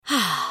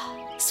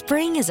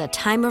Spring is a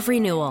time of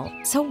renewal,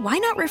 so why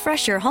not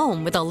refresh your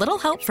home with a little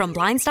help from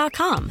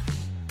Blinds.com?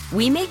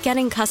 We make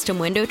getting custom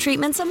window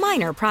treatments a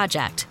minor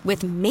project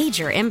with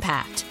major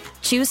impact.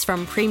 Choose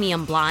from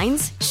premium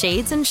blinds,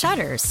 shades, and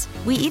shutters.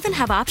 We even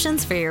have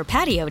options for your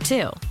patio,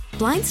 too.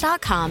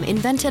 Blinds.com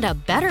invented a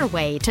better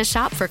way to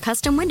shop for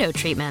custom window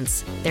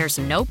treatments. There's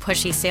no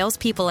pushy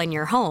salespeople in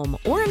your home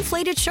or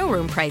inflated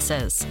showroom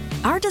prices.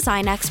 Our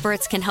design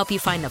experts can help you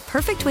find the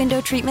perfect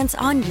window treatments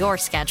on your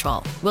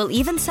schedule. We'll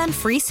even send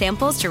free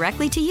samples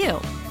directly to you.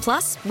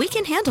 Plus, we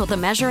can handle the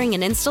measuring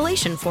and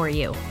installation for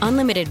you.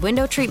 Unlimited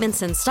window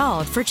treatments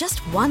installed for just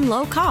one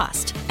low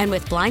cost. And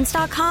with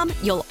Blinds.com,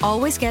 you'll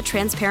always get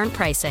transparent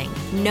pricing.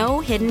 No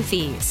hidden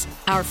fees.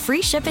 Our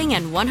free shipping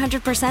and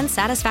 100%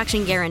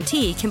 satisfaction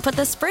guarantee can put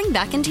the spring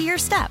back into your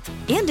step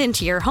and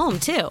into your home,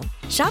 too.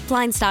 Shop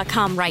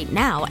Blinds.com right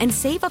now and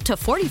save up to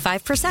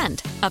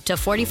 45%. Up to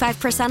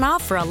 45%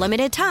 off for a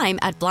limited time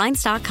at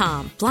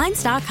Blinds.com.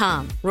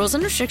 Blinds.com. Rules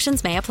and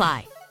restrictions may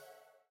apply.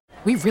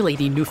 We really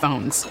need new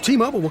phones.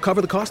 T-Mobile will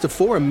cover the cost of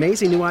 4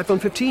 amazing new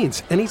iPhone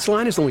 15s, and each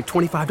line is only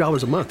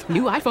 $25 a month.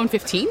 New iPhone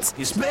 15s?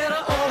 It's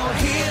better over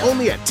here.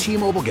 Only at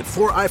T-Mobile, get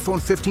 4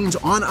 iPhone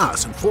 15s on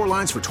us and 4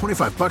 lines for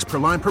 $25 per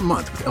line per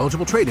month with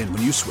eligible trade-in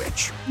when you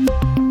switch.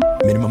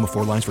 Minimum of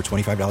 4 lines for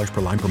 $25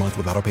 per line per month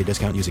with autopay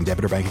discount using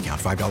debit or bank account.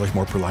 $5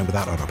 more per line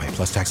without autopay,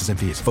 plus taxes and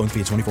fees. Phone fee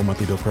at 24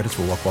 monthly bill credits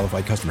for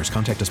well-qualified customers.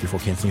 Contact us before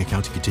canceling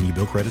account to continue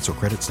bill credits or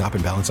credit stop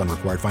and balance on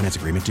required finance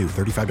agreement due.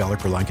 $35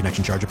 per line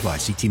connection charge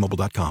applies. See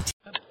T-Mobile.com.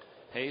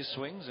 Hayes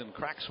swings and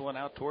cracks one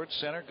out towards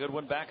center. Good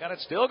one back on it.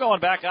 Still going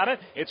back on it.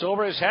 It's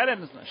over his head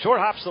and short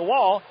hops the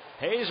wall.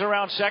 Hayes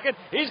around second.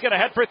 He's going to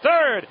head for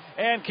third.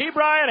 And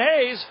Ke'Bryan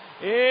Hayes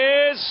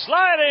is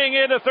sliding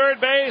into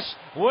third base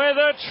with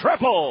a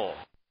triple.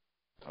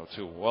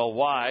 0-2 well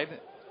wide.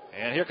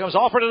 And here comes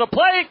Alford to the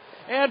plate.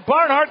 And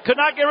Barnhart could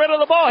not get rid of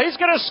the ball. He's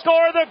going to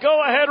score the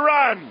go-ahead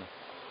run.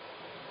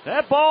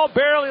 That ball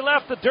barely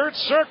left the dirt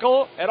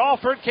circle, and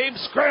Alford came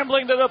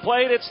scrambling to the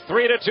plate. It's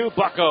 3-2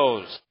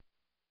 Buccos.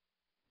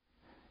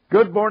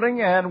 Good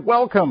morning and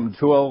welcome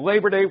to a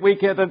Labor Day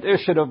weekend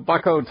edition of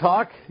Bucco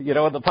Talk. You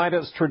know, in the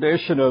finest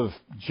tradition of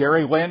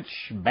Jerry Lynch,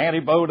 Manny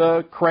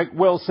Boda, Craig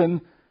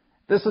Wilson,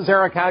 this is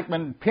Eric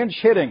Hagman pinch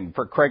hitting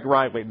for Craig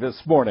Riley this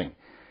morning.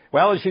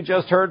 Well, as you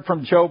just heard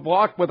from Joe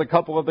Block with a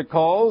couple of the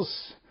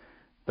calls,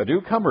 the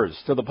newcomers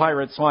to the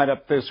Pirates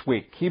lineup this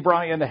week,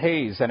 Ke'Bryan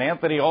Hayes and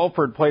Anthony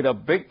Alford played a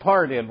big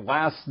part in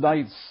last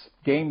night's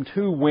Game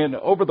 2 win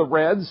over the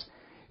Reds.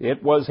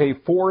 It was a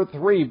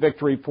 4-3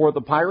 victory for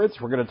the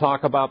Pirates. We're going to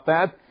talk about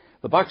that.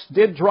 The Bucs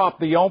did drop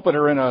the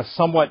opener in a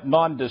somewhat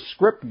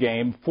nondescript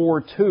game,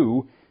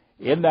 4-2.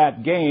 In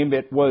that game,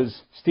 it was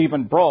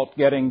Stephen Brault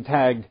getting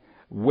tagged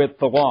with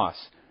the loss.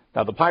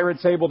 Now, the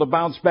Pirates able to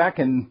bounce back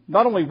and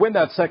not only win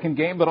that second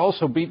game, but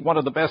also beat one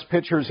of the best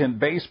pitchers in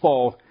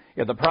baseball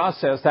in the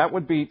process. That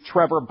would be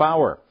Trevor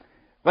Bauer.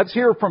 Let's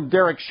hear from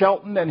Derek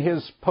Shelton and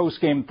his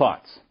post-game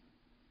thoughts.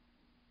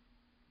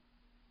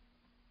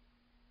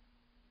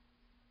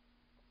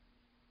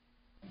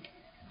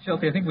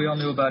 Shelty, I think we all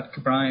knew about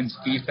Ke'Bryan's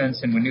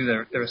defense, and we knew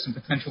there was some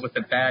potential with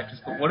the bat.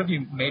 But what have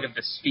you made of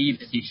the speed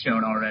that he's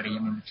shown already? I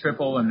mean, the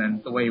triple and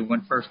then the way he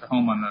went first to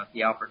home on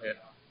the Alford hit.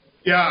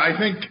 Yeah, I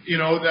think,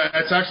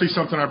 that's actually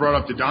something I brought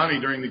up to Donnie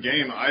during the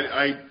game.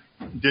 I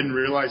didn't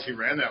realize he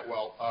ran that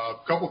well.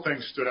 A couple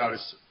things stood out.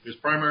 His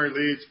primary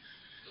leads,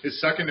 his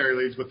secondary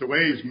leads, but the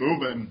way he's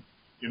moving,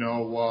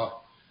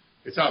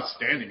 it's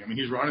outstanding. I mean,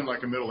 he's running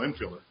like a middle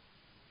infielder.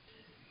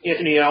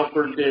 Anthony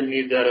Alford didn't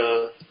need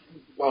that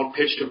wild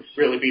pitch to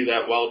really be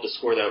that wild to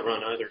score that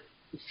run either.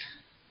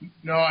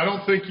 No, I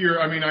don't think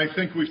I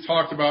think we've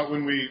talked about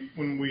when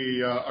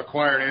we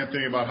acquired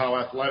Anthony about how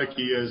athletic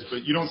he is,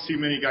 but you don't see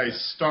many guys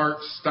start,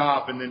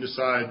 stop, and then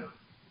decide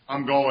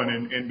I'm going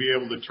and be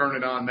able to turn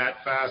it on that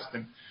fast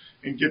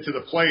and get to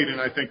the plate. And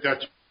I think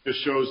that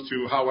just shows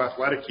to how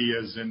athletic he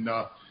is. And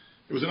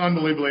it was an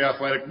unbelievably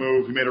athletic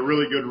move. He made a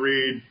really good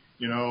read,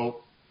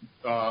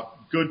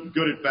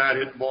 good at bat,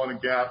 hit the ball in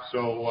the gap.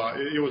 So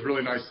it was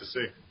really nice to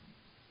see.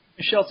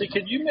 Shelty,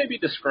 could you maybe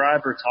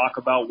describe or talk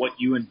about what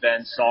you and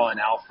Ben saw in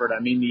Alford? I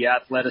mean, the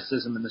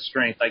athleticism and the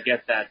strength, I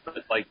get that.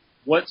 But,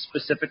 what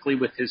specifically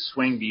with his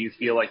swing do you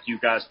feel like you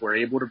guys were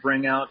able to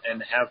bring out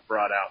and have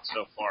brought out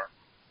so far?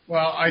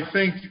 Well, I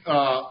think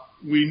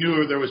we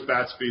knew there was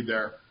bat speed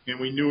there, and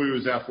we knew he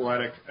was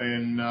athletic.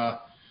 And,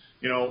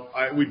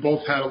 we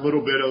both had a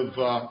little bit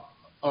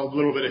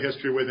of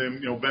history with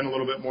him. Ben a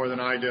little bit more than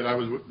I did. I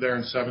was there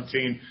in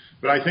 17.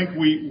 But I think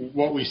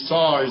what we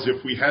saw is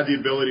if we had the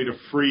ability to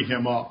free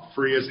him up,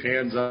 free his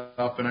hands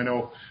up, and I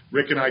know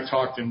Rick and I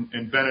talked and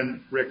Ben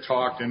and Rick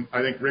talked, and I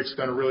think Rick's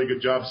done a really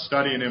good job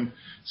studying him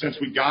since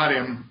we got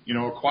him,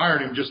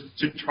 acquired him, just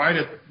to try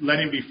to let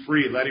him be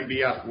free, let him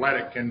be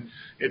athletic. And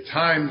at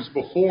times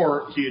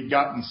before he had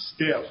gotten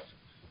stiff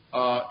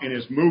in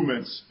his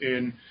movements.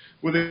 And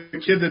with a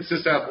kid that's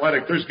this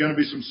athletic, there's going to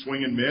be some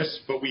swing and miss,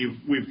 but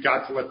we've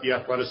got to let the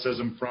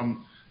athleticism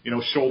from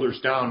shoulders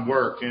down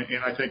work. And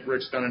I think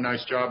Rick's done a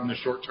nice job in the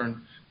short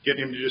term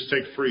getting him to just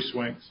take free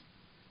swings.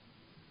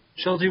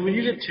 Shelty, when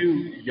you get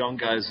two young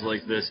guys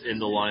like this in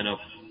the lineup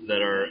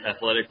that are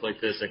athletic like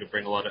this, that can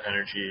bring a lot of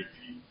energy,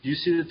 do you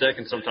see that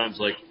can sometimes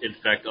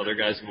infect other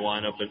guys in the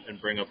lineup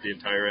and bring up the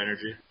entire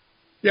energy?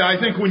 Yeah, I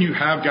think when you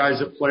have guys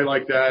that play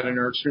like that and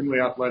are extremely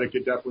athletic,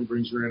 it definitely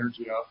brings your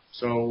energy up.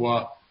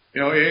 So,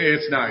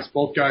 it's nice.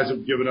 Both guys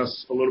have given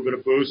us a little bit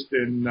of boost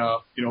and,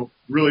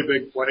 really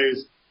big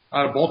plays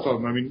out of both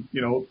of them. I mean,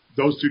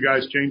 those two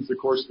guys changed the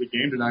course of the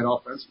game tonight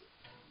offensively.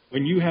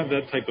 When you have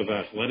that type of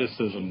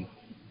athleticism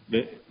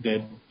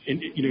that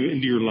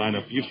into your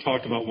lineup, you've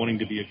talked about wanting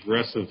to be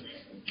aggressive.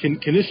 Can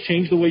this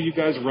change the way you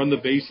guys run the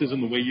bases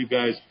and the way you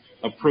guys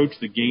approach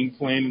the game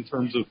plan in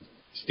terms of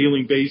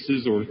stealing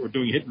bases or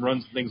doing hit and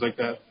runs and things like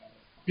that?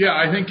 Yeah,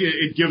 I think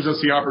it gives us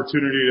the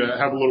opportunity to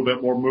have a little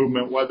bit more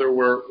movement, whether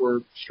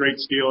we're straight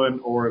stealing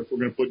or if we're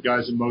going to put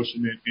guys in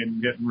motion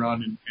and hit and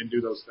run and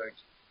do those things.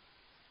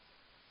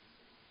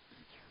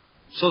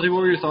 Shelty,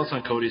 what were your thoughts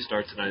on Cody's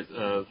start tonight?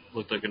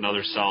 Looked like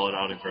another solid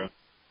outing for him.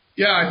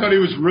 Yeah, I thought he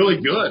was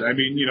really good. I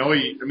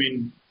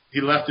mean,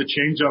 he left a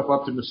changeup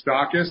up to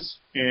Moustakis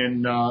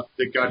and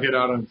that got hit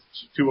out on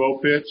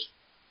 2-0 pitch.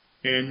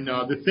 And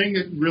the thing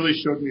that really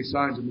showed me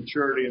signs of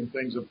maturity and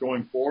things of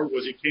going forward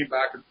was he came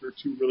back and threw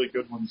two really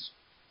good ones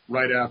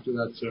right after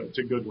that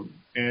to Goodwin.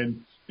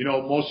 And,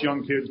 most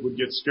young kids would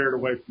get scared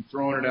away from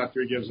throwing it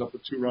after he gives up a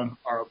two-run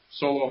or a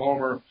solo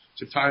homer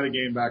to tie the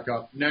game back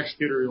up. Next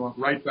hitter, he went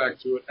right back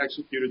to it,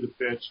 executed the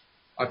pitch.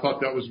 I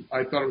thought it was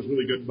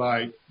really good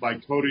by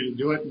Cody to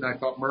do it, and I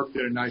thought Murph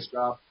did a nice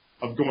job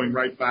of going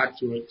right back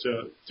to it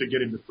to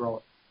get him to throw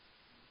it.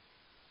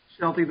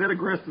 Shelty, that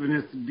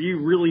aggressiveness, do you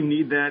really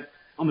need that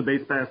on the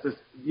base pass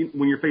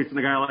when you're facing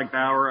a guy like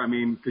Bauer? I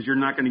mean, because you're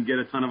not going to get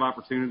a ton of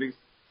opportunities.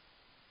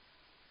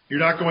 You're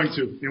not going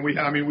to. And we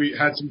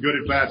had some good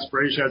at bats.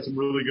 Frasier had some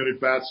really good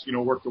at bats.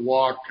 Worked the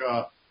walk.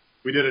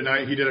 He did a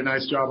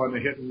nice job on the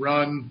hit and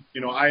run.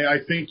 I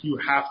think you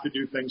have to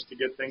do things to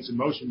get things in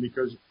motion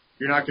because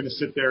you're not going to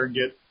sit there and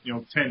get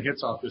 10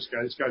 hits off this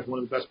guy. This guy's one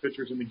of the best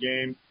pitchers in the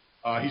game.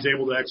 He's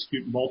able to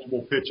execute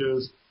multiple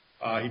pitches.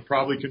 He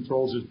probably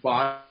controls his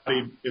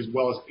body as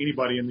well as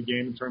anybody in the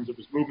game in terms of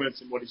his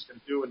movements and what he's going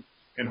to do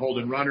and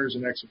holding runners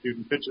and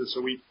executing pitches. So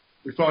we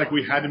felt like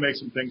we had to make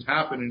some things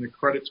happen, and a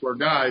credit to our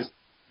guys.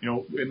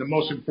 And the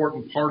most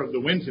important part of the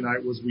win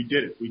tonight was we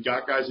did it. We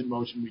got guys in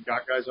motion, we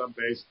got guys on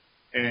base,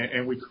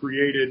 and we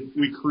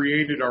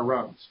created our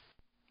runs.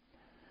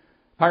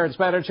 Pirates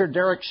manager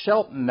Derek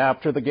Shelton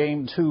after the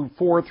Game 2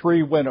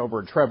 4-3 win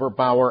over Trevor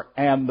Bauer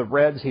and the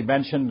Reds. He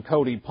mentioned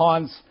Cody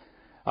Ponce.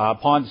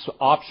 Ponce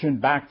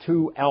optioned back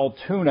to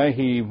Altoona.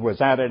 He was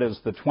added as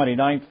the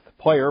 29th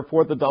player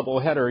for the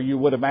doubleheader. You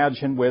would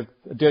imagine with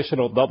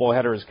additional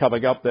doubleheaders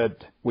coming up that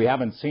we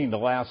haven't seen the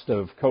last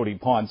of Cody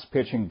Ponce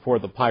pitching for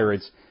the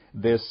Pirates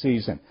this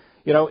season.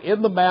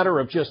 In the matter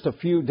of just a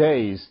few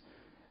days,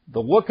 the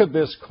look of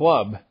this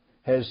club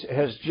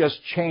has just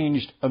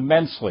changed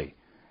immensely.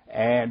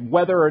 And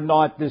whether or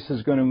not this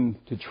is going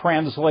to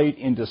translate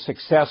into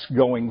success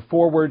going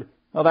forward,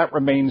 well, that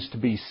remains to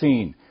be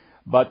seen.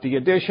 But the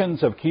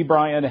additions of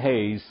Ke'Bryan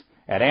Hayes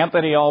and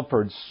Anthony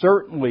Alford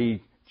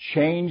certainly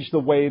change the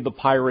way the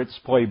Pirates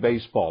play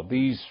baseball.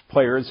 These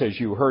players, as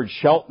you heard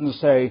Shelton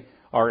say,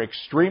 are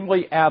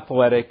extremely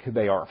athletic.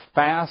 They are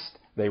fast.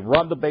 They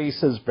run the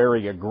bases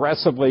very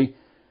aggressively.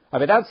 I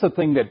mean, that's the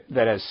thing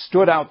that has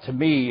stood out to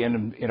me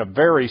in a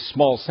very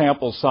small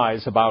sample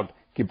size about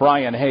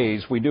Ke'Bryan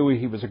Hayes. We knew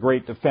he was a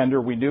great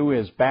defender. We knew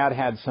his bat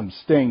had some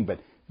sting, but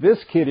this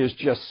kid is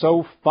just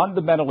so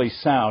fundamentally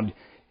sound.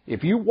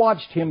 If you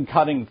watched him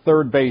cutting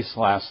third base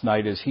last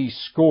night as he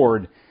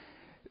scored,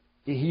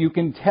 you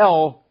can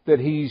tell that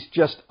he's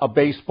just a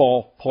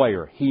baseball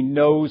player. He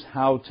knows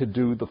how to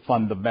do the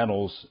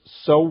fundamentals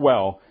so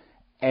well.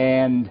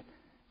 And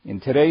in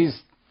today's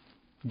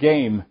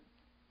game,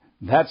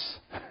 that's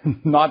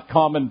not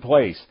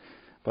commonplace.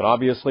 But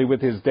obviously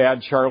with his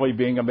dad, Charlie,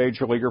 being a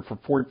major leaguer for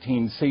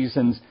 14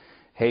 seasons,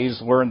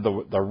 Hayes learned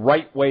the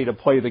right way to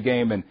play the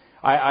game. And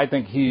I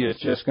think he is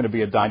just going to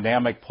be a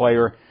dynamic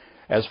player.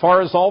 As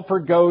far as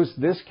Alford goes,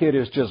 this kid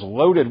is just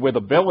loaded with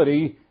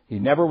ability. He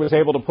never was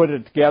able to put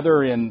it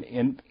together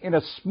in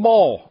a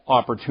small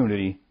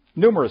opportunity,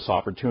 numerous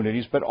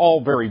opportunities, but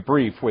all very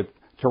brief with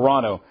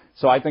Toronto.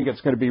 So I think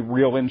it's going to be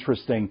real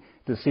interesting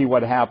to see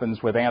what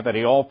happens with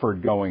Anthony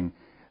Alford going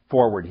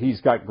forward. He's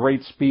got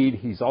great speed.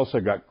 He's also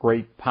got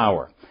great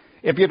power.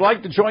 If you'd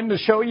like to join the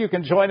show, you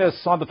can join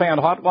us on the Fan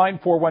Hotline,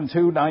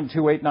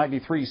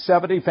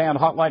 412-928-9370. Fan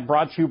Hotline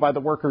brought to you by the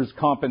Workers'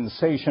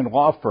 Compensation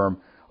Law Firm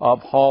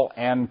of Hall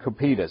and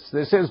Capitas.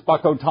 This is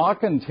Bucco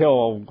Talk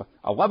until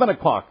 11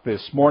 o'clock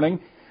this morning.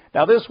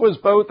 Now, this was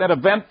both an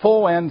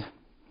eventful and,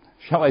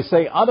 shall I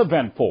say,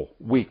 uneventful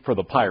week for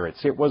the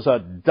Pirates. It was a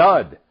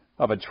dud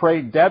of a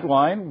trade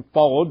deadline,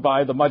 followed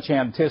by the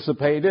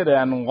much-anticipated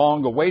and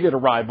long-awaited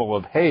arrival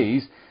of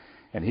Hayes.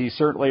 And he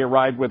certainly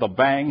arrived with a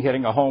bang,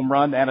 hitting a home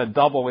run and a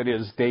double in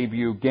his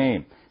debut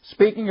game.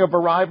 Speaking of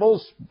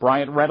arrivals,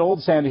 Bryant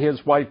Reynolds and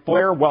his wife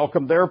Blair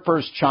welcomed their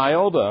first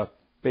child,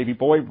 baby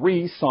boy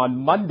Reese, on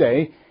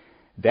Monday.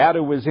 Dad,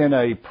 who was in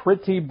a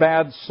pretty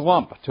bad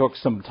slump, took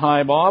some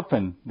time off,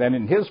 and then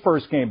in his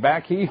first game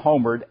back, he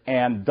homered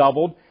and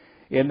doubled.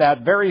 In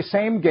that very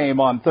same game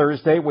on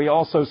Thursday, we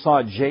also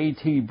saw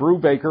J.T.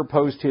 Brubaker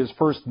post his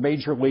first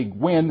Major League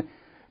win.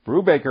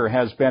 Brubaker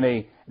has been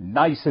a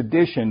nice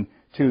addition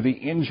to the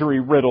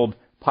injury-riddled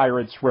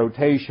Pirates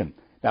rotation.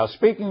 Now,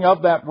 speaking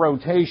of that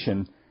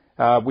rotation,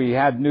 we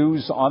had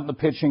news on the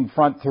pitching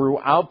front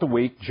throughout the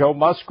week. Joe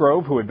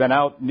Musgrove, who had been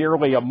out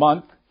nearly a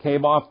month,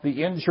 came off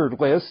the injured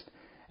list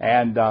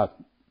and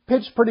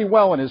pitched pretty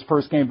well in his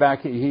first game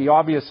back. He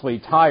obviously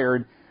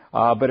tired,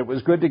 but it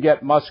was good to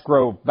get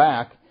Musgrove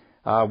back.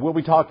 We'll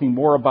be talking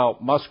more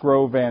about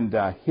Musgrove and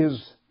his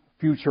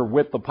future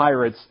with the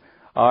Pirates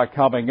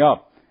coming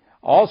up.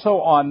 Also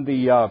on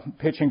the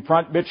pitching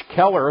front, Mitch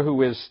Keller,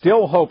 who is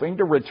still hoping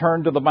to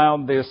return to the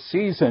mound this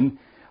season.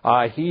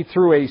 He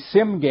threw a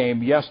sim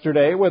game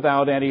yesterday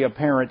without any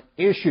apparent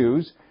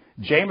issues.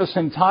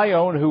 Jameson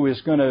Taillon, who is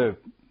going to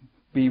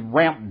be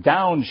ramped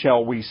down,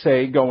 shall we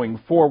say, going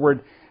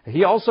forward.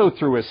 He also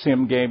threw a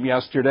sim game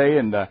yesterday,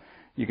 and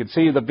you could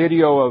see the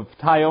video of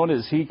Taillon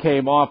as he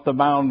came off the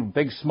mound,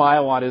 big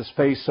smile on his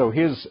face. So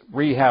his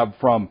rehab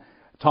from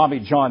Tommy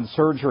John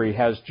surgery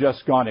has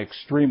just gone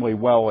extremely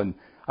well, and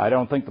I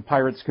don't think the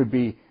Pirates could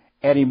be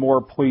any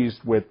more pleased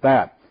with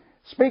that.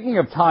 Speaking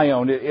of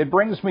Taillon, it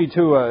brings me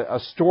to a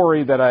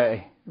story that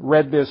I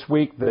read this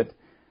week that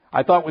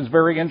I thought was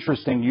very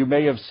interesting. You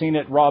may have seen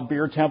it. Rob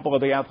Biertemple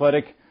of The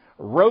Athletic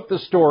wrote the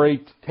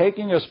story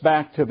taking us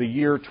back to the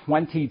year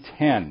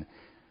 2010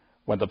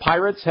 when the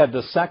Pirates had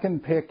the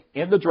second pick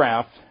in the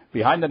draft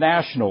behind the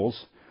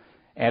Nationals,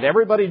 and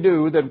everybody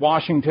knew that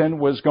Washington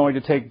was going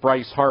to take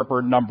Bryce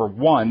Harper number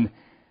 1.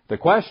 The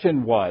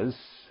question was,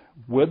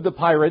 would the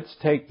Pirates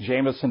take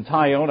Jameson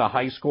Taillon, a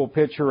high school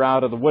pitcher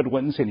out of the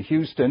Woodlands in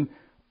Houston,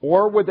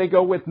 or would they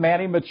go with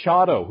Manny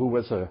Machado, who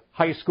was a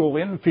high school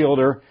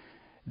infielder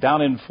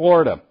down in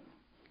Florida?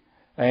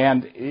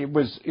 And it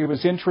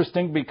was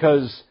interesting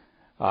because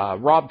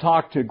Rob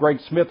talked to Greg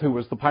Smith, who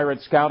was the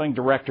Pirates scouting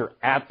director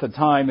at the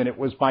time, and it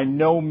was by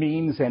no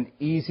means an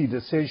easy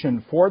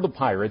decision for the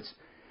Pirates.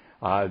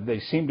 They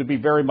seemed to be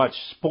very much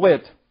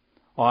split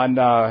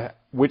on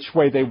which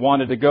way they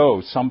wanted to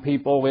go. Some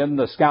people in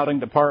the scouting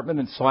department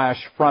and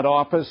 / front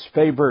office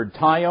favored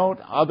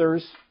Taillon,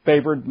 others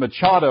favored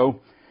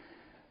Machado.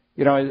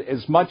 You know,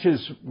 as much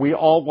as we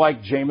all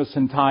like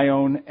Jameson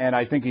Taillon, and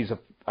I think he's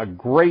a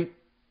great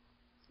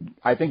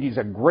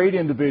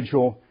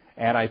individual,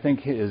 and I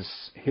think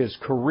his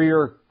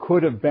career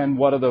could have been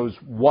one of those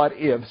what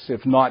ifs,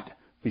 if not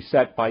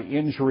beset by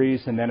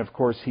injuries. And then, of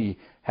course, he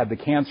had the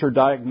cancer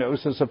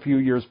diagnosis a few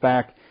years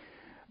back.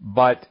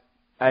 But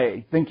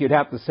I think you'd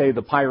have to say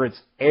the Pirates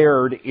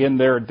erred in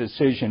their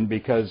decision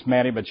because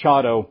Manny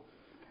Machado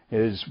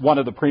is one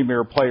of the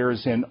premier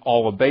players in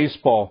all of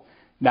baseball.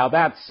 Now,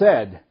 that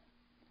said,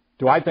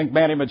 do I think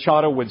Manny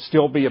Machado would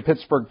still be a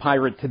Pittsburgh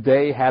Pirate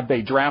today had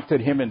they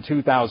drafted him in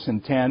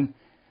 2010?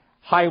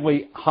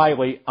 Highly,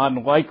 highly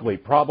unlikely.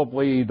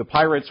 Probably the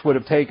Pirates would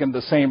have taken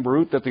the same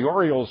route that the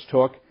Orioles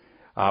took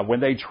when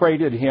they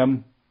traded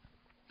him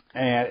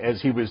as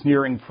he was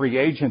nearing free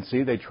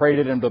agency. They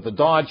traded him to the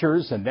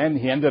Dodgers, and then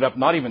he ended up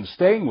not even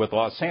staying with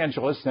Los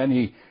Angeles.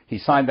 Then he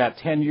signed that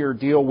 10-year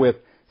deal with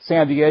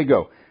San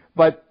Diego.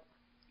 But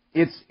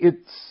it's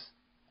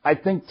I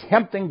think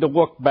tempting to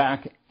look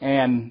back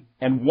and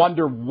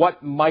wonder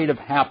what might have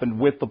happened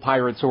with the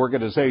Pirates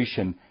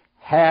organization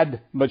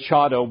had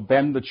Machado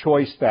been the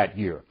choice that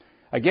year.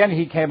 Again,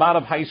 he came out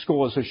of high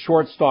school as a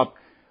shortstop,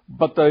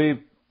 but the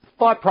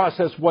thought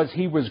process was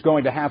he was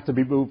going to have to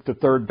be moved to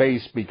third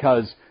base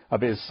because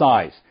of his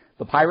size.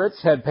 The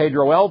Pirates had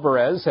Pedro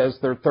Alvarez as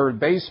their third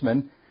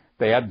baseman.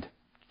 They had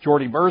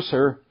Jordy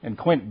Mercer and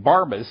Clint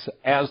Barbas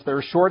as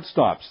their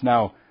shortstops.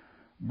 Now,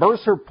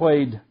 Mercer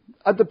played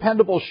a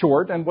dependable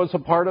short and was a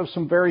part of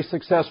some very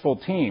successful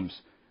teams,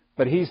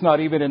 but he's not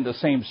even in the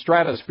same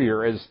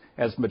stratosphere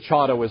as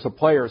Machado as a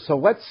player. So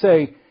let's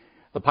say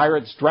the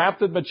Pirates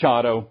drafted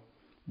Machado.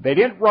 They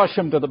didn't rush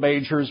him to the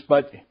majors,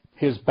 but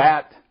his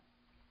bat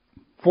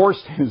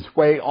forced his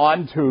way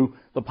onto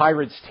the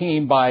Pirates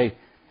team by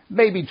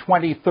maybe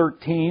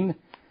 2013.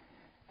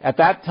 At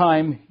that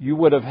time, you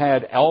would have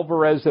had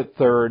Alvarez at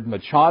third,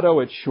 Machado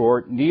at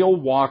short, Neil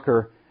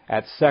Walker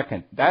at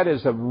second. That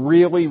is a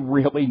really,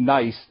 really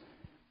nice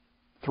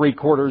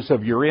three-quarters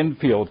of your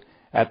infield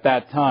at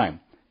that time.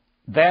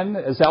 Then,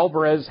 as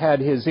Alvarez had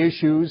his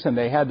issues and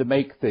they had to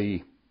make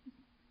the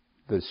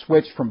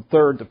switch from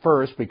third to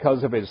first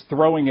because of his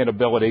throwing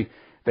inability,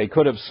 they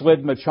could have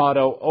slid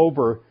Machado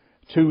over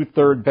to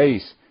third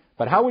base.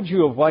 But how would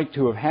you have liked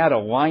to have had a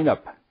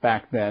lineup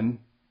back then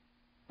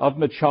of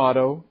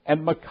Machado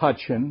and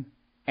McCutchen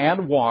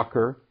and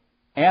Walker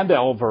and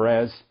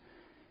Alvarez?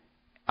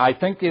 I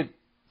think it's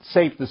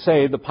safe to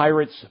say the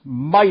Pirates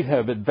might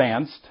have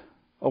advanced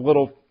a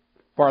little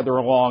farther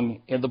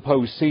along in the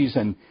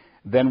postseason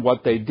than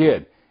what they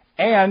did.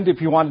 And if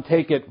you want to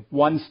take it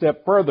one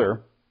step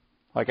further,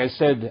 like I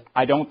said,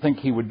 I don't think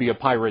he would be a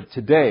Pirate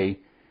today,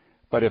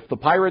 but if the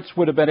Pirates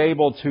would have been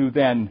able to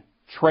then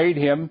trade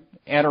him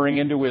entering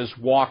into his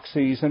walk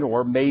season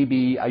or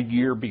maybe a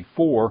year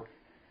before.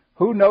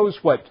 Who knows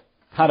what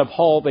kind of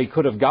haul they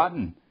could have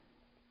gotten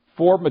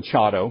for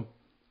Machado,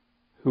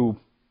 who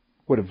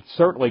would have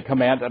certainly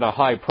commanded a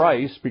high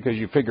price because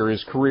you figure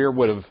his career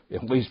would have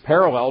at least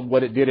paralleled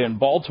what it did in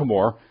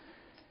Baltimore.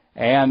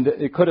 And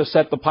it could have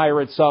set the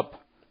Pirates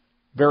up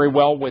very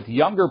well with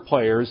younger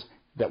players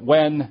that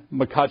when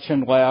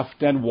McCutchen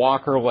left and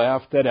Walker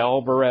left and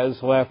Alvarez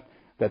left,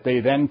 that they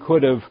then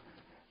could have,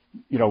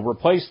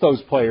 replaced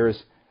those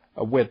players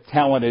with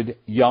talented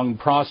young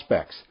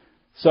prospects.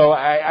 So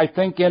I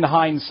think in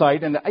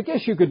hindsight, and I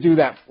guess you could do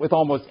that with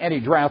almost any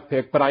draft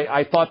pick, but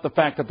I thought the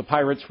fact that the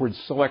Pirates were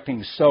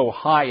selecting so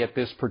high at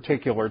this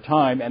particular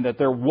time and that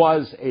there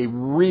was a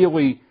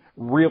really,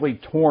 really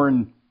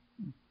torn,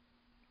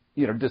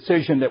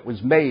 decision that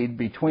was made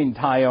between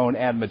Taillon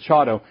and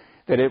Machado,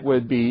 that it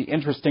would be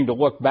interesting to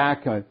look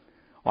back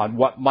on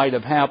what might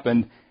have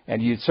happened.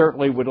 And you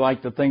certainly would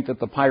like to think that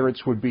the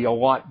Pirates would be a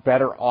lot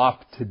better off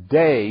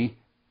today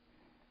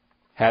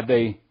had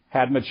they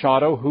had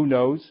Machado. Who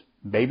knows?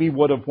 Maybe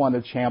would have won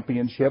a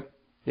championship.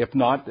 If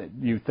not,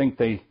 you think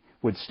they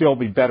would still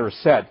be better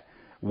set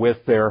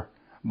with their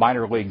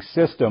minor league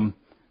system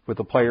with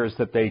the players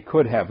that they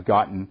could have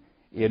gotten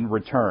in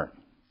return.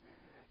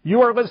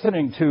 You are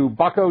listening to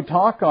Bucco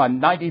Talk on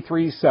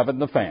 93.7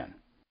 The Fan.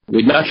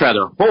 We'd much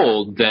rather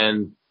hold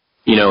than,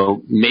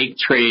 make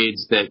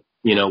trades that,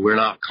 we're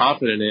not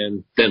confident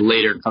in that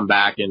later come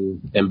back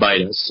and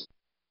bite us.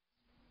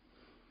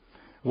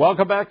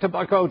 Welcome back to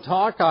Bucco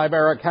Talk. I'm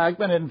Eric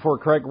Hagman in for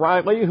Craig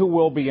Riley, who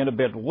will be in a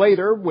bit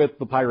later with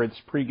the Pirates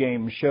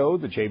pregame show,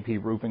 the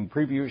JP Roofing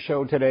Preview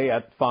Show today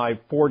at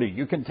 5:40.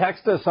 You can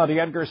text us on the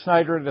Edgar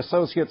Snyder and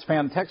Associates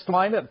fan text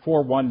line at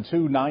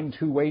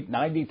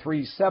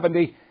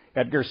 412-928-9370.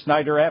 Edgar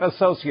Snyder and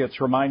Associates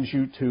reminds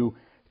you to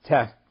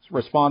text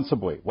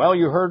responsibly. Well,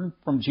 you heard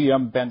from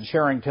GM Ben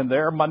Cherington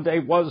there. Monday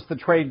was the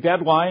trade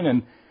deadline,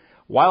 and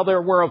while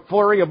there were a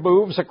flurry of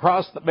moves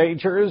across the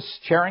majors,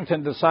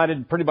 Cherington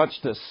decided pretty much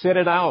to sit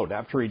it out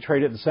after he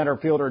traded center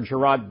fielder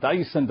Gerard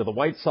Dyson to the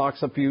White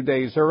Sox a few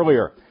days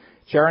earlier.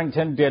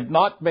 Cherington did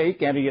not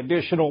make any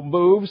additional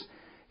moves.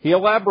 He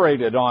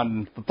elaborated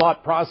on the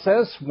thought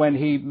process when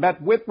he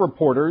met with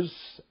reporters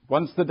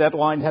once the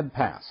deadline had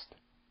passed.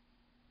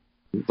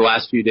 The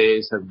last few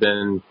days have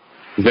been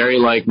very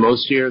like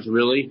most years,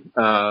 really,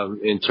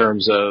 in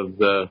terms of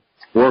the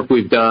work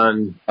we've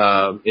done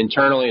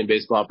internally in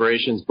baseball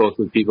operations, both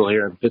with people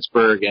here in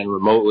Pittsburgh and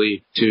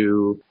remotely,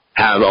 to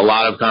have a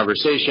lot of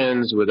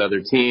conversations with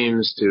other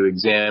teams, to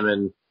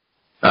examine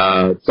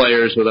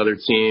players with other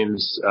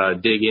teams,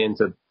 dig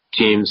into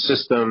team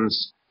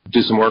systems,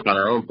 do some work on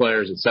our own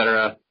players, et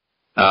cetera,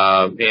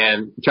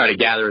 and try to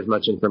gather as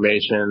much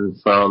information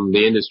from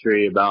the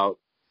industry about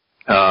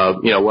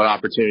what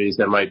opportunities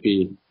there might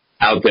be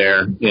out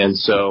there. And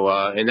so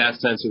in that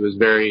sense, it was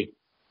very,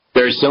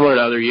 very similar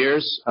to other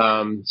years.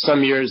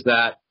 Some years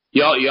that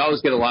you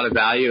always get a lot of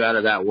value out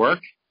of that work.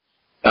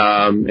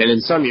 And in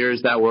some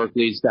years that work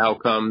leads to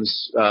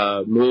outcomes,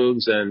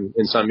 moves, and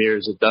in some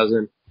years it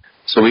doesn't.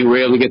 So we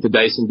were able to get the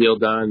Dyson deal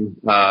done.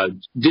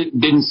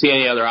 Didn't see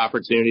any other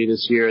opportunity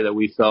this year that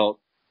we felt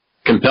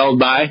compelled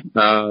by.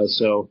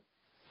 So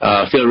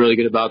feel really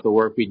good about the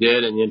work we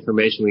did and the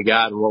information we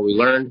got and what we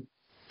learned.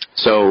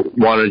 So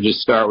wanted to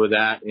just start with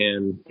that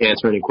and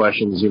answer any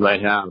questions you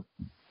might have.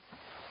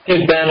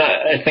 Hey, Ben,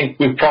 I think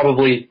we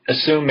probably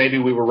assumed, maybe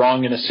we were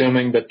wrong in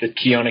assuming, that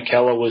Keone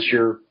Kela was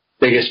your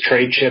biggest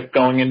trade chip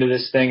going into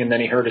this thing, and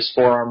then he hurt his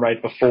forearm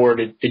right before.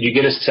 Did you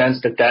get a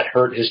sense that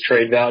hurt his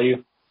trade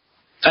value?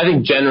 I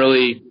think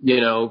generally,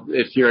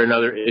 if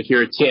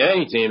you're a team,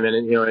 any team,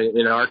 and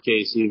in our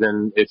case,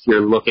 even if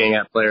you're looking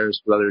at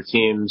players with other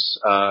teams,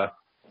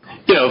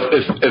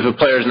 if a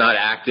player's not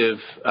active,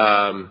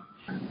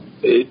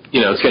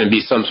 it's going to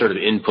be some sort of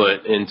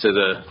input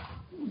into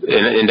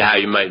how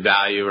you might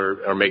value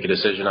or make a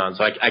decision on.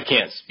 So I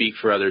can't speak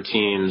for other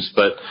teams,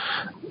 but,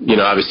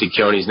 obviously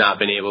Keone's not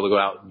been able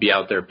to be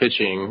out there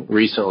pitching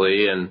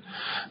recently. And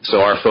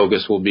so our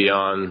focus will be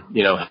on,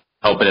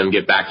 helping him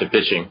get back to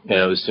pitching,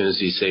 as soon as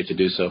he's safe to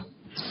do so.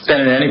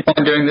 Ben, at any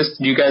point during this,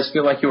 did you guys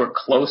feel like you were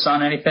close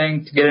on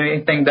anything to get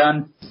anything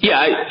done? Yeah,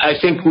 I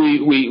think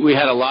we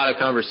had a lot of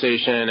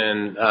conversation,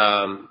 and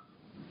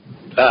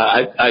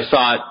I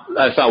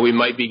thought we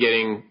might be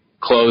getting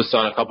close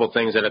on a couple of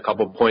things at a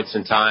couple of points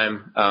in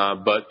time.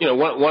 But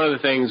one of the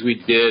things we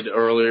did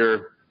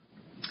earlier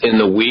in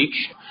the week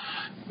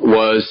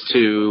was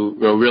to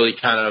really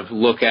kind of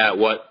look at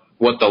what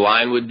the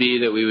line would be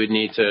that we would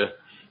need to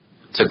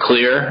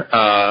clear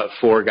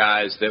for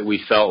guys that we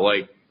felt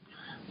like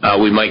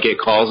we might get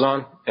calls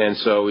on. And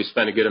so we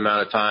spent a good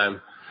amount of time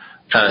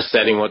kind of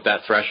setting what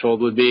that threshold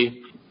would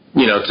be.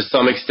 To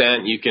some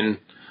extent you can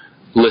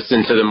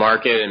listen to the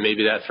market and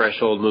maybe that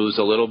threshold moves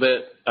a little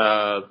bit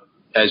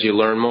as you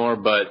learn more.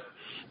 But,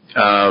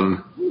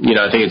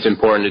 I think it's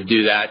important to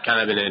do that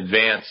kind of in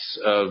advance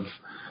of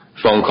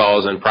phone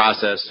calls and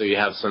process, so you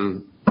have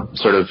some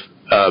sort of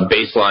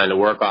baseline to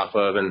work off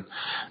of. And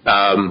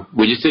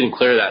we just didn't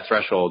clear that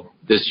threshold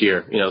this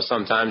year. You know,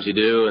 sometimes you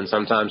do and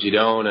sometimes you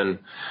don't. And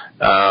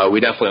we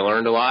definitely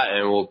learned a lot,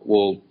 and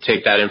we'll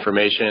take that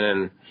information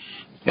and,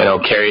 you know,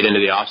 carry it into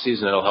the off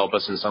season. It'll help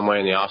us in some way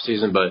in the off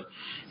season, but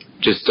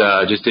just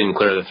didn't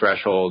clear the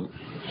threshold.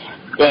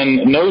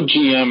 Ben, no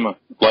GM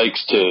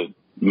likes to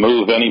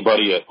move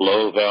anybody at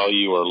low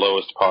value or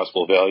lowest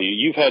possible value.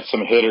 You've had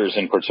some hitters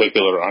in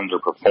particular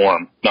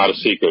underperform, not a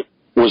secret.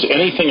 Was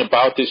anything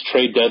about this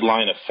trade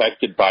deadline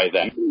affected by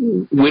that?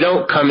 We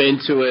don't come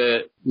into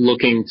it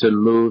looking to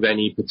move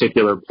any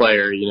particular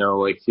player, you know,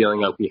 like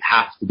feeling like we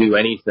have to do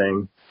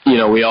anything. You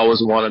know, we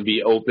always want to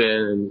be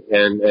open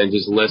and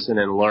just listen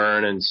and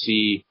learn and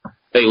see,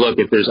 hey, look,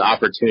 if there's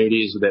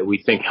opportunities that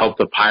we think help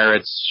the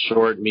Pirates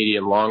short,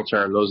 medium, long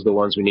term, those are the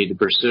ones we need to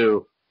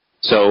pursue.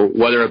 So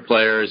whether a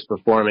player is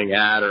performing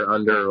at or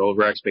under or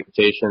over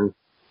expectation,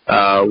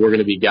 we're going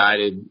to be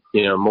guided,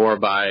 you know, more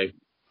by,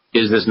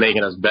 is this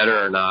making us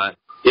better or not?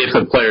 If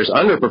a player's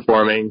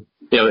underperforming,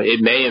 you know,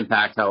 it may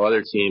impact how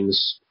other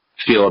teams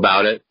feel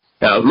about it.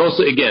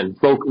 Mostly, again,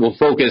 we'll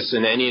focus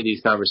in any of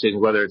these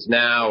conversations, whether it's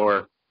now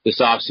or this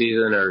off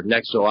season or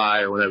next July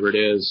or whenever it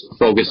is,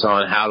 focus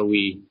on how do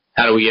we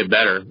get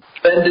better.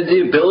 Ben, did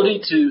the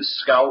ability to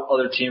scout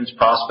other teams'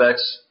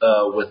 prospects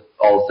with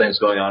all the things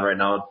going on right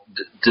now,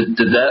 did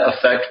that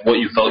affect what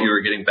you felt you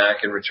were getting back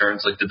in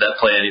returns? Like, did that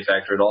play any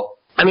factor at all?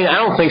 I mean, I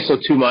don't think so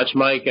too much,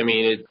 Mike. I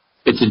mean,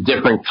 it's a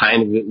different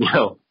kind of, you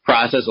know,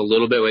 process a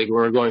little bit. Like when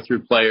we're going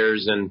through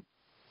players and,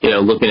 you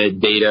know, looking at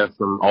data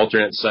from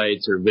alternate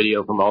sites or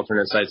video from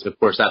alternate sites, of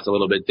course, that's a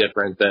little bit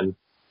different than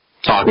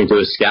talking to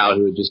a scout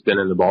who had just been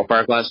in the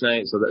ballpark last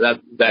night. So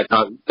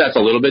that's a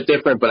little bit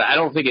different, but I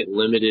don't think it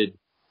limited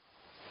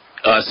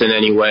us in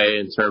any way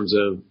in terms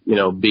of, you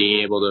know,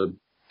 being able to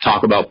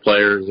talk about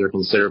players or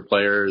consider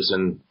players.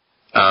 And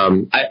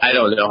I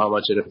don't know how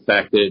much it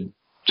affected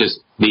just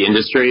the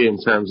industry in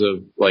terms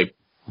of like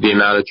the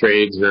amount of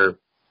trades or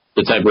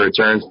the type of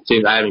returns.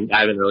 I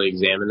haven't really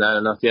examined that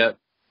enough yet.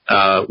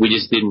 We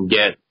just didn't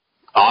get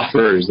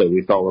offers that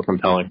we felt were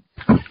compelling.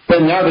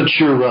 But now that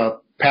you're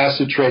past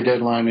the trade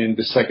deadline in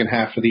the second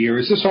half of the year,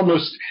 is this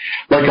almost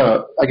like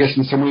I guess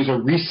in some ways a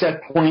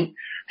reset point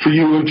for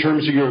you in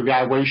terms of your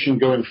evaluation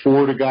going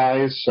forward to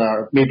guys,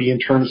 maybe in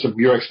terms of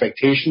your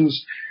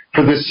expectations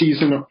for this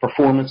season of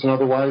performance and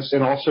otherwise,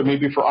 and also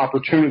maybe for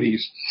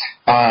opportunities,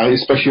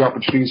 especially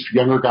opportunities for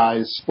younger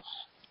guys?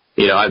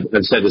 You know,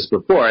 I've said this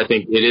before. I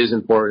think it is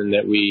important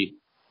that we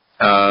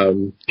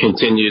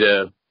continue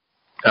to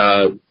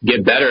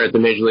get better at the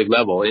major league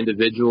level,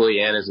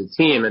 individually and as a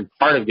team. And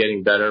part of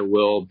getting better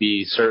will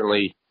be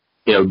certainly,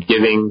 you know,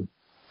 giving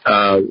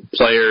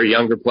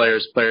younger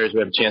players who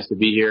have a chance to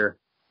be here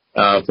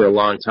for a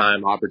long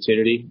time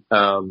opportunity.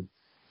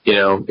 You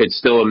know, it's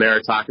still a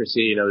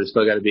meritocracy. You know, there's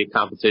still got to be a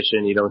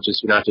competition. You're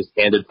not just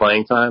handed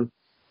playing time,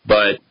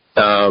 but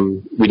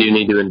we do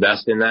need to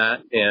invest in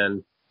that.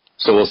 And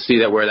so we'll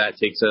see where that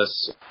takes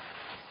us.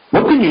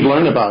 What can you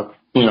learn about,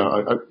 you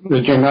know,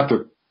 again, not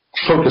to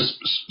focus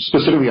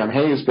specifically on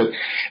Hayes, but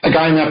a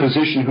guy in that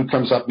position who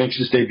comes up, makes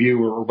his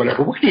debut or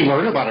whatever? What can you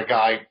learn about a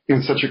guy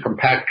in such a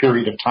compact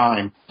period of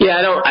time? Yeah,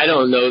 I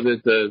don't know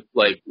that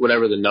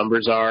whatever the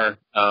numbers are,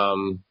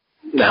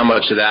 how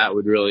much of that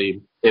would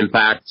really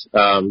impact.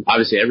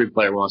 Obviously, every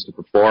player wants to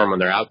perform when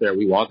they're out there.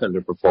 We want them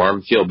to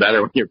perform, feel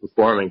better when you're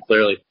performing,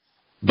 clearly.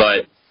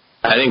 But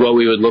I think what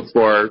we would look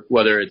for,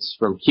 whether it's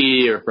from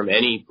Key or from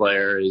any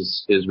player,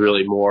 is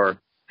really more,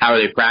 how are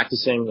they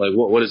practicing? Like,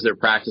 what does their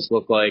practice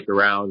look like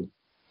around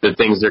the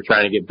things they're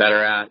trying to get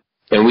better at?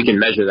 And we can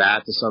measure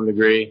that to some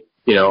degree.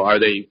 You know, are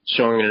they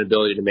showing an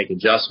ability to make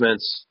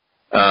adjustments,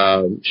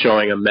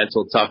 showing a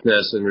mental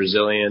toughness and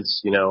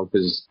resilience, you know,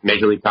 because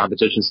major league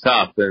competition's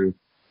tough and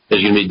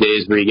there's going to be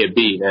days where you get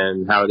beat,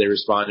 and how are they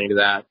responding to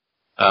that?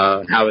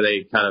 How are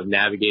they kind of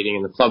navigating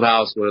in the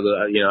clubhouse?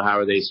 How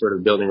are they sort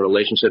of building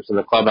relationships in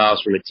the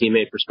clubhouse from a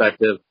teammate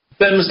perspective?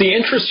 Ben, was the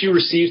interest you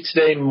received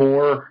today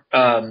more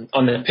on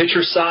the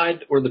pitcher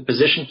side or the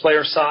position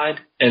player side?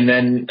 And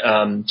then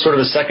sort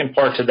of a second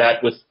part to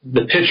that, with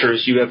the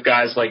pitchers, you have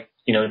guys like,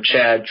 you know,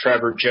 Chad,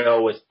 Trevor,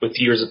 Joe with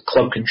years of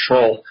club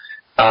control.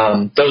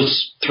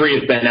 Those three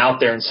have been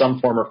out there in some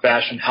form or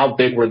fashion. How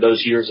big were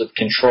those years of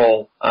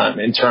control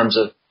in terms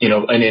of, you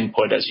know, an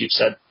input, as you've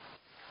said?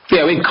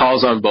 Yeah, we had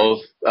calls on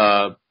both,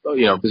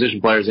 position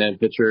players and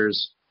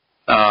pitchers.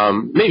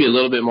 Maybe a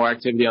little bit more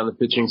activity on the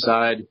pitching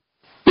side.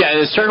 Yeah, and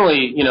it's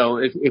certainly, you know,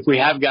 if we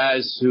have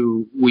guys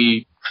who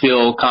we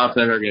feel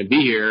confident are going to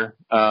be here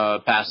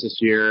past this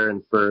year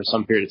and for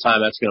some period of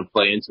time, that's going to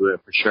play into it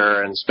for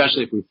sure. And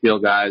especially if we feel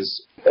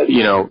guys,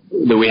 you know,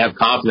 that we have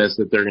confidence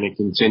that they're going to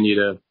continue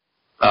to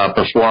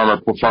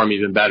perform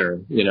even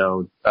better, you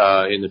know,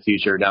 in the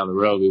future down the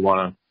road. We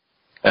want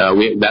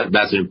to,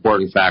 that's an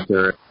important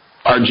factor.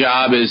 Our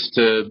job is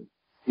to,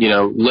 you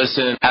know,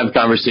 listen, have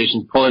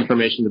conversations, pull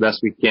information the best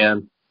we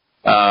can.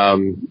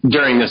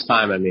 During this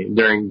time,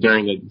 during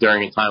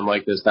a time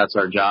like this, that's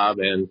our job,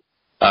 and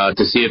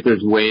to see if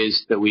there's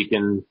ways that we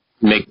can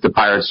make the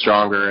Pirates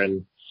stronger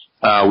and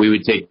we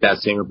would take that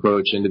same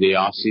approach into the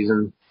off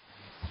season.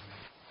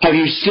 Have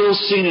you still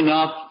seen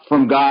enough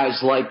from guys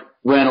like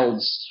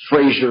Reynolds,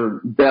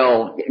 Frazier,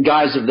 Bell,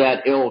 guys of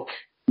that ilk,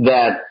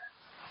 that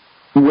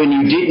when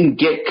you didn't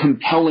get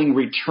compelling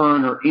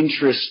return or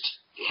interest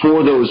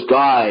for those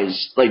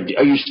guys, like,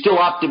 are you still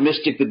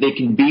optimistic that they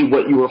can be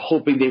what you were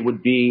hoping they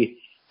would be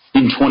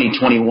in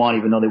 2021,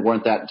 even though they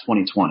weren't that in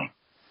 2020?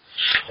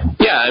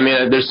 Yeah, I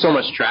mean, there's so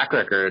much track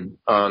record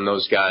on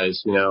those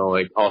guys,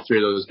 like all three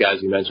of those guys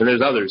you mentioned.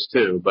 There's others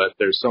too, but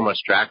there's so much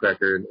track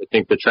record. I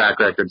think the track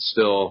record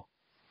still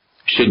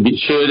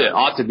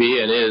ought to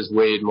be and is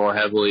weighed more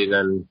heavily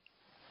than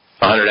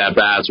 100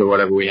 at-bats or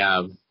whatever we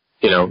have,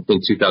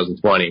 in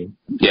 2020.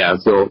 Yeah,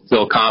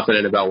 feel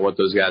confident about what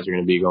those guys are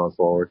going to be going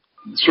forward.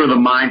 Sure, the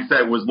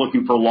mindset was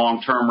looking for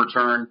long-term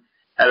return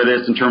out of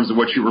this in terms of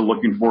what you were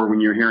looking for when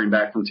you were hearing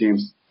back from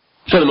teams?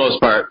 For the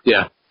most part,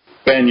 yeah.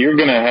 Ben, you're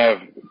going to have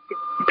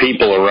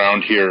people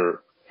around here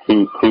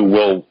who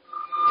will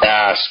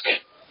ask,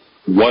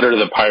 what are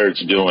the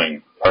Pirates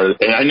doing?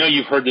 And I know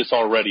you've heard this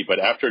already, but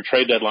after a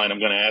trade deadline, I'm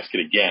going to ask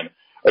it again.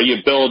 Are you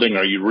building?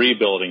 Are you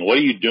rebuilding? What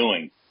are you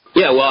doing?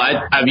 Yeah, well,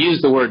 I've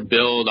used the word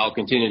build. I'll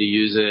continue to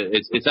use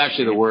it. It's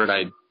actually the word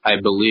I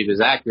believe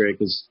is accurate,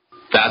 because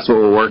that's what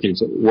we're working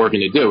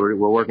to do.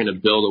 We're working to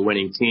build a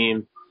winning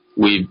team.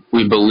 We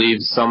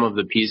believe some of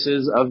the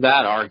pieces of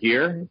that are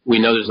here. We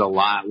know there's a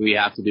lot we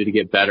have to do to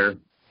get better,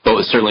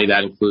 but certainly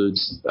that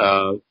includes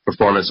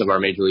performance of our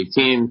major league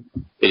team.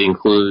 It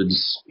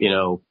includes,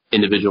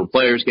 individual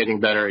players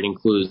getting better. It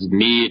includes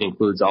me. It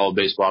includes all of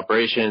baseball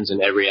operations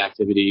and every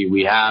activity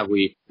we have.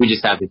 We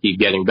just have to keep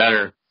getting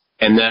better.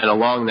 And then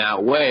along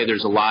that way,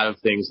 there's a lot of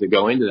things that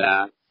go into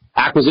that.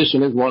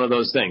 Acquisition is one of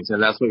those things,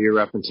 and that's what you're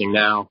referencing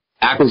now.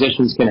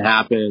 Acquisitions can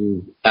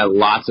happen at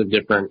lots of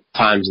different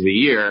times of the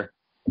year.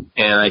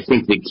 And I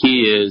think the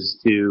key is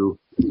to,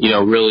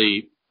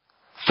 really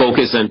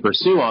focus and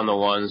pursue on the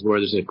ones where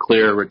there's a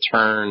clear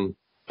return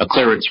that's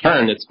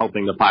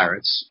helping the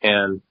Pirates.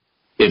 And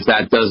if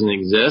that doesn't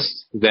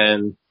exist,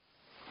 then,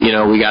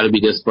 we got to be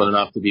disciplined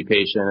enough to be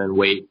patient and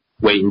wait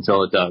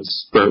until it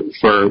does.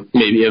 For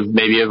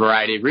maybe a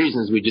variety of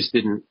reasons, we just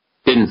didn't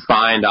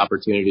find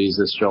opportunities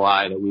this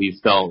July that we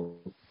felt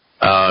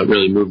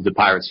really moved the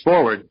Pirates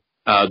forward.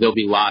 There'll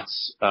be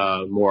lots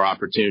more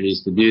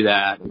opportunities to do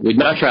that. We'd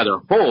much rather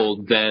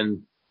hold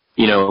than,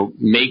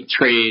 make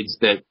trades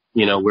that,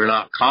 we're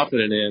not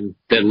confident in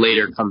that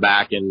later come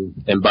back and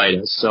bite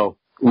us. So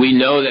we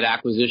know that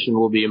acquisition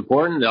will be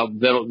important.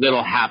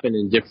 That'll happen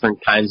in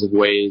different kinds of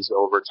ways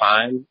over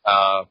time.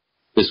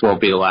 This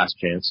won't be the last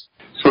chance.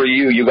 For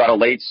you got a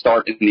late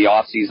start in the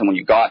offseason when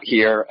you got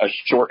here, a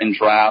shortened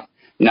draft,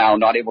 now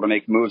not able to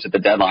make moves at the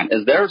deadline.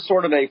 Is there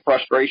sort of a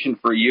frustration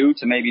for you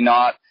to maybe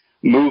not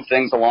move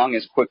things along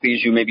as quickly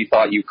as you maybe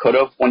thought you could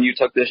have when you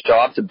took this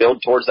job to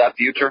build towards that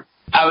future?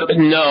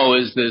 No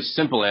is the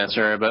simple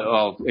answer, but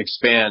I'll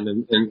expand.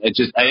 And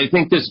I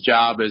think this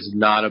job is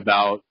not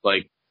about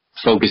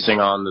focusing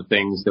on the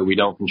things that we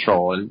don't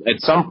control. And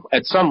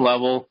at some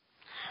level,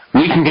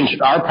 we can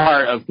our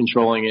part of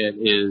controlling it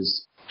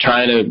is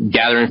trying to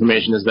gather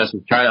information as best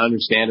we try to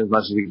understand as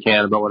much as we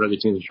can about what other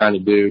teams are trying to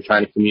do,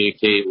 trying to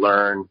communicate,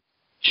 learn,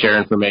 share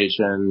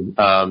information,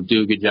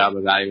 do a good job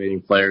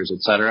evaluating players,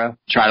 etc.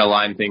 Try to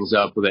line things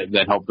up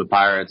that help the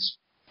Pirates.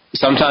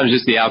 Sometimes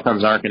just the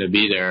outcomes aren't going to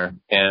be there,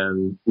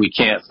 and we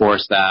can't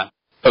force that.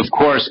 Of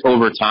course,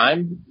 over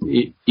time,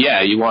 you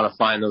want to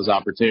find those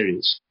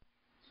opportunities.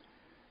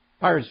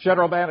 Pirates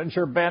General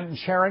Manager Ben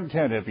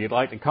Cherington, if you'd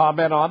like to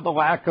comment on the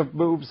lack of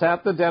moves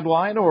at the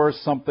deadline or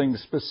something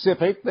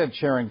specific that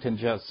Cherington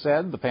just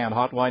said, the fan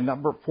hotline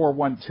number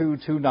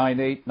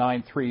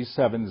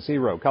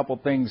 412-298-9370. A couple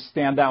things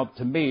stand out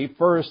to me.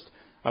 First,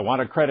 I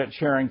want to credit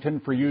Cherington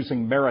for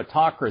using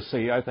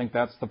meritocracy. I think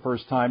that's the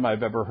first time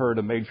I've ever heard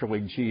a Major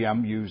League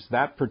GM use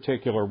that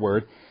particular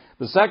word.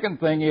 The second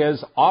thing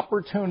is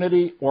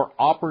opportunity or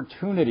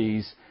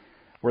opportunities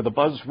were the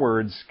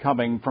buzzwords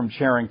coming from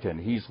Cherington.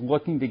 He's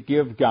looking to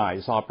give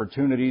guys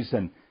opportunities,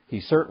 and he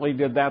certainly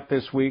did that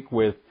this week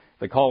with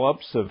the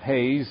call-ups of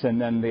Hayes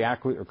and then the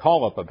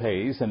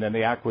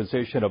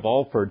acquisition of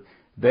Alford.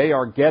 They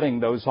are getting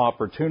those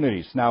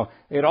opportunities. Now,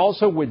 it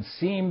also would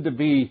seem to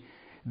be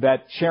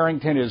that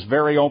Cherington is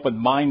very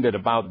open-minded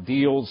about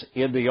deals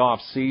in the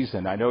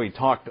off-season. I know he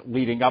talked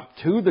leading up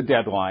to the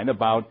deadline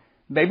about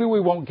maybe we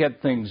won't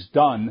get things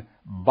done,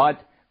 but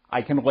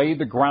I can lay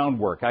the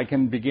groundwork. I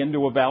can begin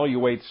to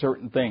evaluate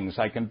certain things.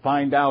 I can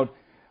find out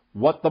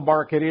what the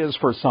market is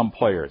for some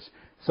players.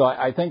 So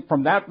I think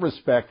from that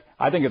respect,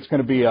 I think it's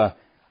going to be an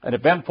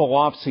eventful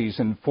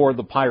offseason for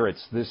the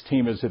Pirates. This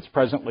team, as it's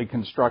presently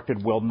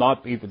constructed, will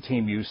not be the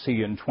team you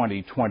see in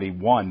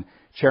 2021.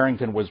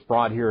 Cherington was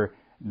brought here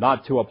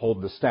not to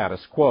uphold the status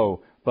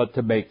quo, but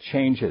to make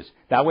changes.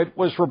 Now, it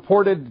was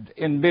reported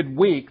in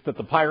midweek that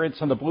the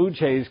Pirates and the Blue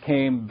Jays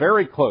came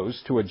very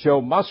close to a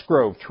Joe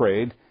Musgrove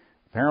trade,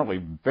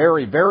 apparently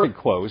very, very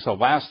close, a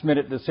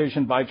last-minute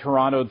decision by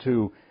Toronto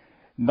to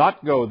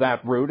not go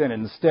that route and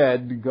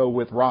instead go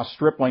with Ross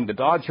Stripling, the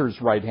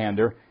Dodgers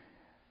right-hander.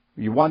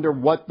 You wonder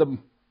what the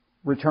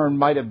return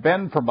might have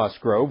been for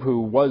Musgrove,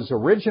 who was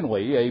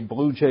originally a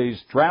Blue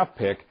Jays draft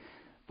pick,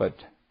 but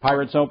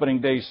Pirates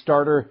opening day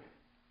starter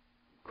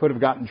could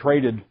have gotten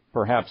traded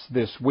perhaps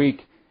this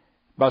week.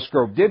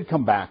 Musgrove did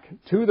come back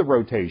to the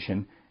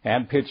rotation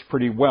and pitched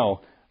pretty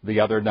well the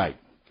other night.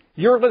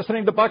 You're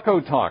listening to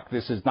Bucco Talk.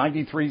 This is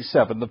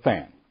 93.7 The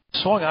Fan.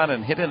 Swung on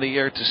and hit in the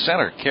air to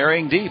center,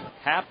 carrying deep.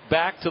 Hap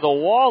back to the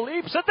wall,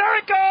 leaps, and there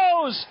it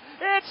goes!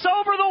 It's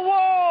over the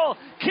wall!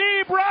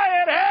 Key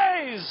Bryant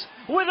Hayes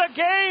with a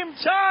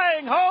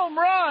game-tying home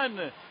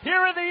run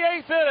here in the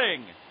 8th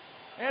inning.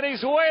 And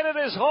he's waited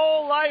his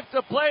whole life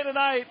to play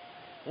tonight.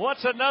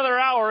 What's another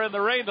hour in the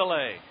rain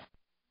delay?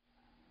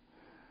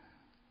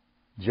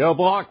 Joe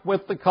Block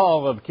with the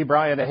call of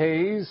Ke'Bryan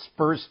Hayes'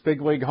 first big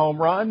league home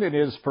run in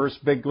his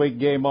first big league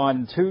game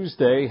on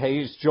Tuesday.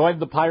 Hayes joined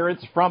the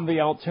Pirates from the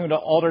Altoona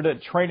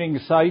alternate training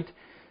site,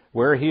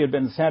 where he had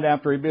been sent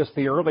after he missed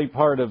the early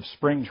part of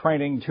spring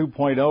training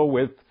 2.0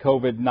 with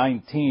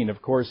COVID-19.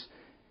 Of course,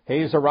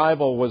 Hayes'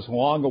 arrival was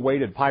long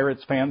awaited.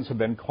 Pirates fans have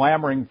been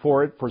clamoring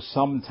for it for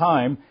some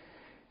time.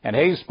 And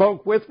Hayes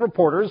spoke with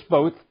reporters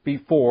both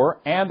before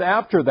and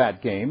after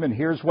that game. And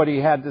here's what he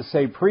had to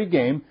say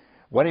pregame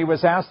when he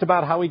was asked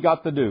about how he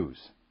got the news.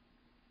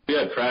 We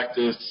had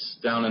practice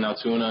down in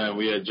Altoona, and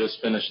we had just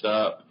finished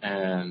up,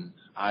 and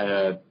I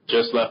had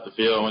just left the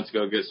field. I went to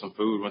go get some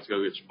food, went to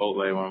go get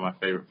Chipotle, one of my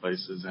favorite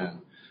places,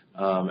 and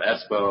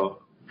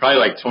Espo, probably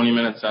like 20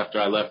 minutes after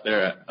I left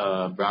there,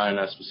 Brian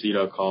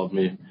Esposito called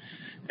me,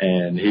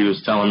 and he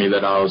was telling me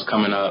that I was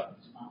coming up,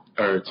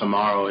 or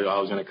tomorrow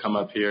I was going to come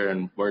up here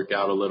and work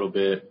out a little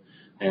bit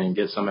and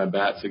get some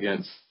at-bats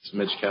against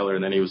Mitch Keller,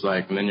 and then he was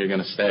like, and then you're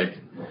going to stay.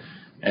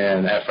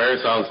 And at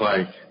first I was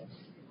like,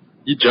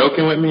 you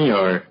joking with me?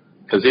 Or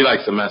because he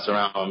likes to mess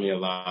around with me a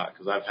lot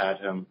because I've had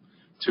him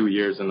 2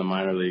 years in the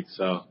minor league.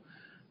 So,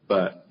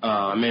 but,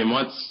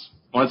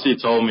 once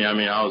he told me,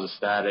 I was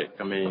ecstatic.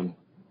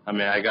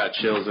 I got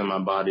chills in my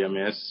body.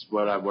 It's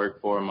what I've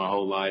worked for my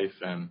whole life.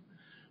 And,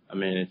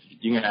 if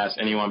you can ask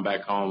anyone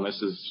back home,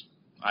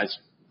 I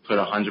put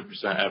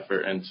 100%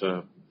 effort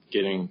into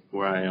getting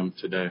where I am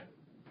today.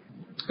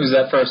 Who's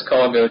that first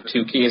call go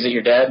to, Key? Is it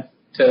your dad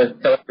to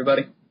tell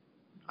everybody?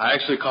 I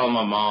actually called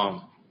my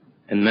mom,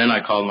 and then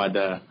I called my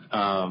dad.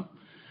 I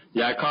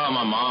called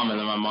my mom, and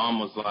then my mom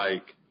was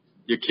like,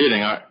 you're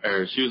kidding.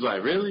 Or she was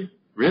like, really?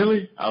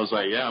 Really? I was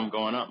like, yeah, I'm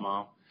going up,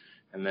 Mom.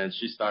 And then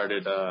she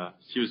started,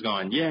 she was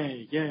going,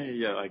 yay, yay,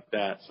 yeah, like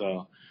that.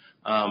 So,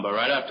 but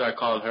right after I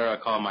called her, I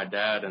called my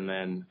dad, and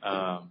then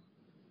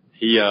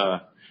he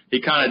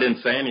kind of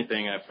didn't say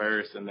anything at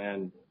first, and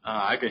then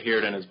I could hear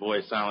it in his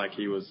voice, sound like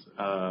he was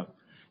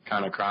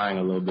kind of crying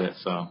a little bit.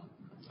 So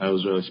that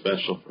was really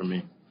special for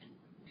me.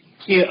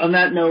 Yeah, on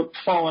that note,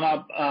 following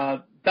up,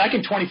 back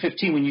in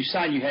 2015 when you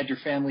signed, you had your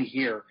family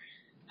here.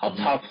 How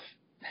tough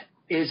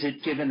is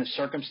it, given the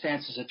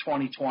circumstances of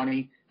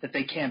 2020, that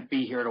they can't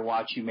be here to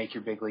watch you make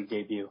your big league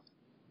debut?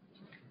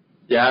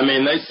 Yeah,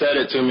 they said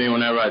it to me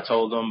whenever I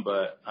told them,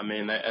 but,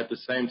 at the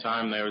same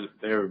time,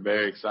 they were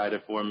very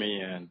excited for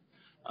me, and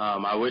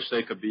I wish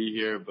they could be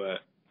here,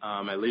 but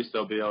at least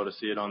they'll be able to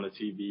see it on the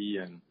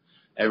TV, and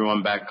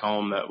everyone back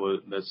home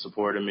that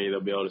supported me,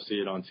 they'll be able to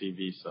see it on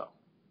TV, so.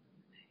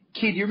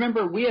 Key, do you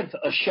remember we have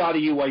a shot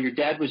of you while your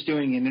dad was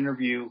doing an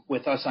interview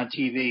with us on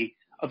TV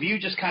of you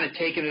just kind of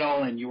taking it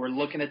all in? You were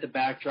looking at the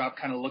backdrop,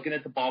 kind of looking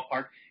at the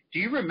ballpark. Do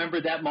you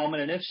remember that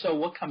moment? And if so,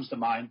 what comes to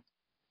mind?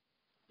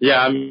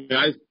 Yeah,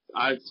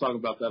 I talk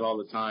about that all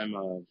the time.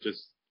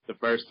 Just the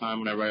first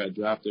time whenever I got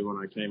drafted, when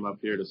I came up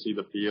here to see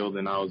the field,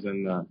 and I was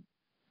in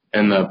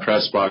the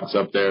press box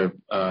up there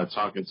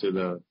talking to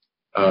the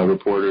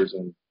reporters,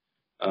 and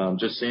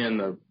just seeing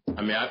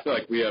I feel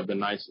like we have the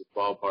nicest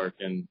ballpark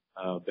in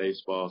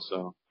baseball.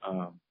 So,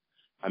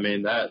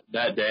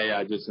 that day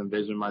I just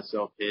envisioned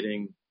myself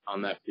hitting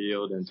on that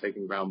field and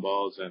taking ground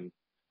balls, and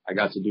I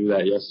got to do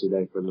that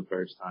yesterday for the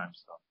first time.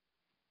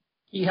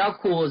 So. How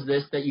cool is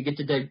this that you get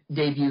to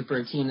debut for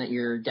a team that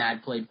your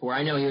dad played for?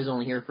 I know he was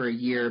only here for a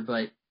year,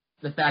 but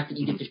the fact that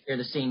you get to share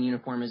the same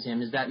uniform as him,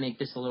 does that make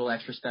this a little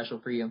extra special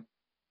for you?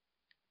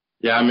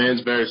 Yeah,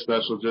 it's very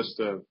special just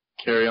to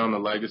carry on the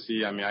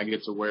legacy. I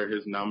get to wear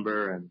his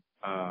number and,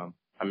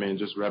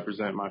 just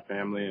represent my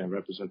family and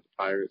represent the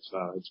Pirates.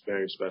 It's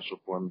very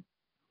special for me.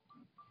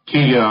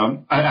 Key,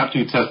 after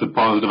you tested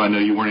positive, I know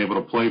you weren't able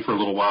to play for a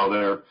little while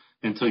there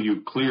until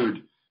you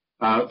cleared.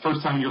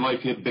 First time in your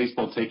life you had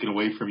baseball taken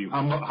away from you.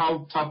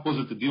 How tough was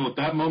it to deal with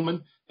that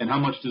moment, and how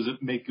much does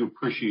it make you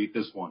appreciate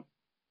this one?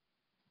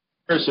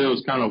 First, it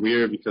was kind of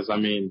weird because, I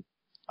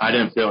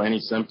didn't feel any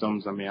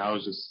symptoms. I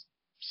was just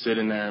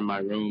sitting there in my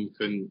room,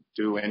 couldn't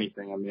do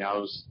anything. I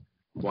was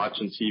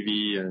watching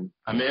TV, and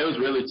it was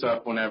really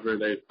tough whenever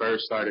they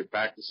first started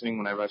practicing,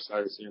 whenever I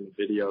started seeing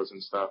the videos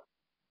and stuff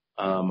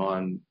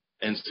on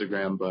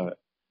Instagram. But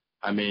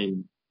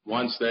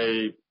once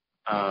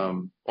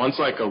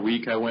like a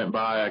week I went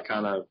by,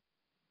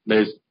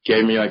 they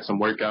gave me like some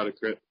workout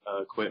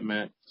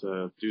equipment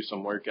to do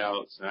some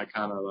workouts, and I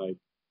kind of like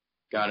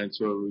got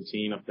into a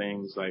routine of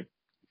things, like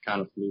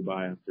kind of flew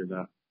by after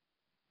that.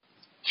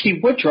 Key,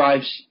 what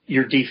drives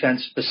your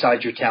defense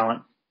besides your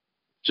talent?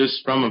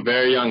 Just from a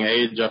very young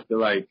age, I feel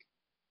like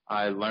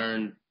I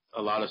learned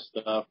a lot of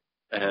stuff.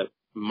 At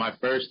my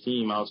first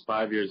team, I was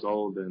 5 years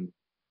old, and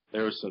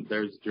there's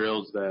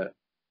drills that,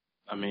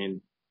 I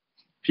mean,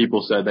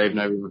 people said they've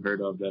never even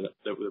heard of that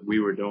we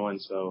were doing.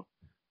 So,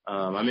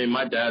 I mean,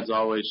 my dad's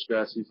always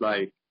stressed. He's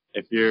like,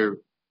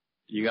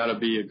 you got to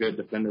be a good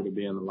defender to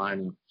be in the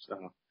lineup.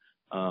 So,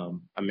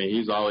 I mean,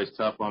 he's always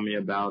tough on me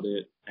about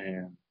it,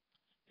 and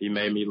he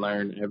made me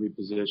learn every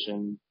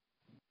position.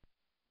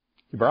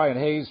 Brian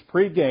Hayes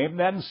pregame.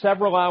 Then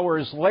several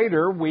hours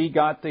later, we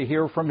got to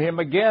hear from him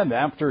again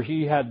after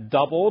he had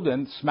doubled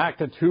and smacked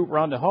a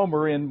 2-run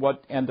homer in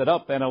what ended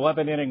up an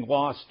 11-inning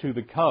loss to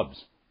the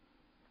Cubs.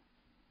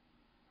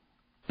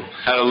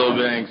 Had a little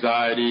bit of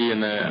anxiety in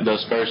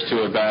those first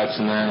 2 at-bats,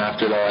 and then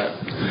after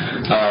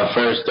that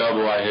first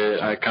double I hit,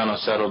 I kind of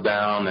settled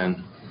down,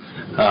 and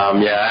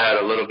I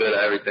had a little bit of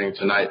everything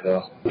tonight,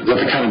 though. Is that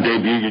the kind of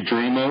debut you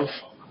dream of?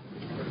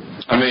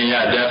 I mean,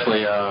 yeah,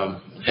 definitely.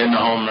 Hitting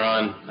a home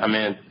run. I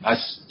mean,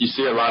 you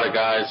see a lot of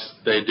guys,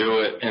 they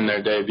do it in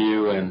their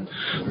debut. And,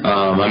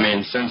 I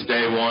mean, since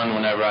day one,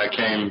 whenever I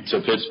came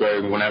to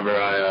Pittsburgh, whenever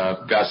I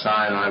got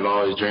signed, I've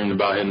always dreamed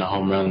about hitting a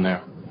home run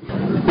there.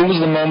 What was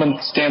the moment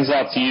that stands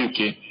out to you,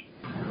 Keith?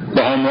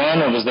 The home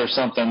run, or was there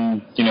something,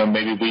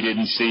 maybe we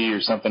didn't see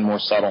or something more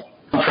subtle?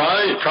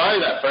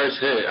 Probably that first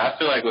hit. I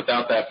feel like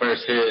without that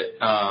first hit,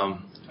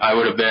 I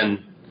would have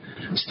been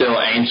still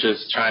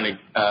anxious trying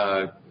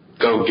to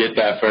go get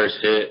that first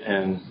hit,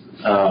 and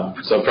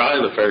so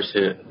probably the first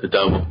hit, the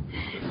double.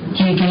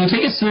 Can you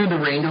take us through the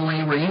rain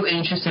delay? Were you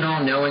anxious at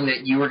all knowing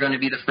that you were going to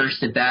be the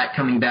first at bat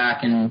coming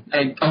back in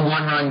a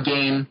 1-run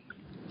game?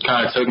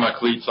 Kind of took my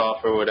cleats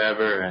off or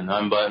whatever and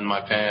unbuttoned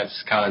my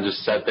pants, kind of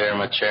just sat there in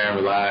my chair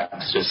and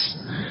relaxed,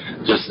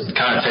 just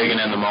kind of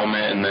taking in the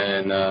moment. And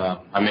then,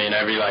 I mean,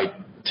 every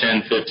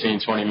 10,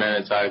 15, 20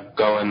 minutes, I'd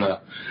go in the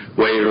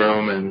weight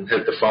room and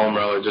hit the foam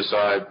roller just so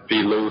I'd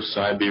be loose,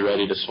 so I'd be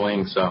ready to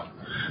swing. So,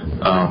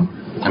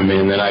 I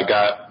mean, then I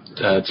got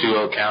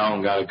 2-0 count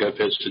and got a good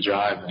pitch to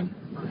drive, and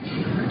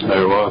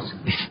there it was.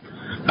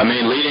 I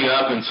mean, leading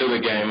up into the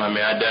game, I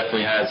mean, I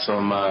definitely had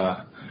some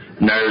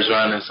nerves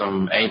running,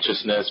 some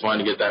anxiousness,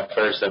 wanting to get that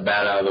first at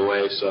bat out of the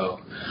way. So,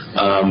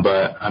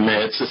 but I mean,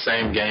 it's the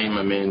same game.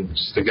 I mean,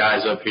 just the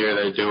guys up here,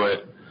 they do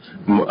it.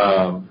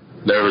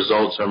 Their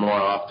results are more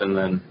often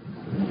than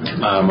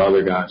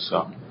other guys.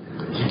 So,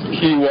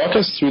 can you walk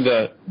us through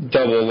that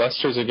double?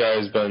 Lester's a guy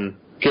who's been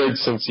good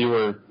since you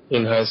were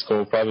in high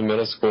school, probably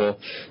middle school.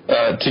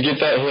 To get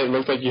that hit, it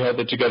looked like you held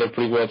it together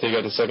pretty well until you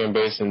got to second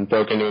base and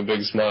broke into a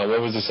big smile.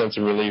 What was the sense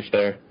of relief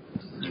there?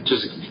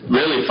 Just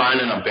really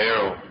finding a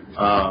barrel.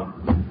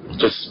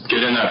 Just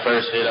getting that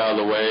first hit out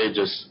of the way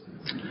just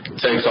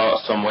takes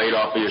some weight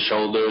off of your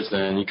shoulders,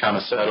 and you kind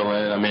of settle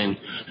in. I mean,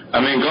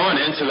 going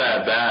into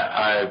that bat,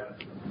 I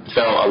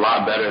felt a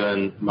lot better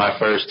than my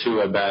first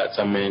 2 at bats.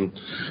 I mean,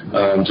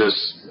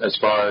 just as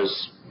far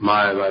as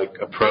my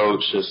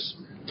approach, just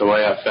the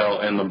way I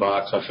felt in the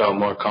box, I felt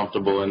more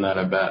comfortable in that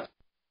at bat.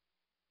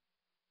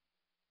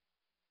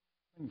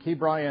 Key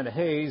Brian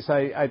Hayes,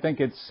 I think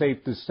it's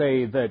safe to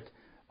say that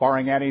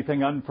barring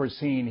anything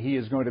unforeseen, he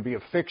is going to be a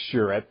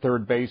fixture at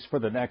third base for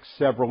the next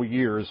several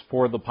years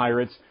for the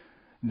Pirates.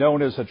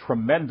 Known as a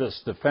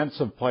tremendous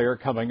defensive player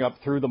coming up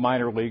through the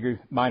minor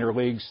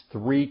leagues,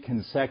 3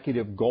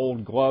 consecutive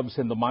Gold Gloves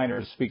in the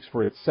minors speaks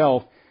for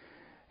itself.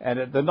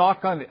 And the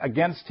knock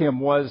against him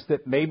was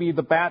that maybe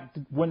the bat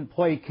wouldn't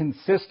play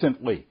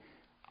consistently.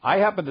 I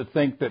happen to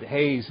think that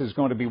Hayes is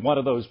going to be one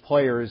of those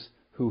players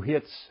who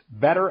hits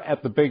better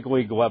at the big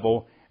league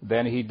level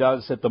than he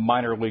does at the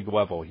minor league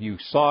level. You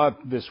saw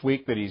this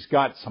week that he's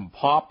got some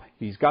pop,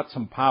 he's got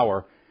some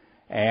power,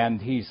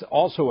 and he's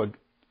also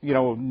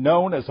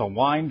known as a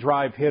line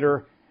drive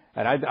hitter.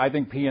 And I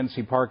think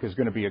PNC Park is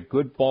going to be a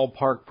good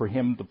ballpark for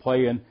him to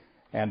play in,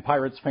 and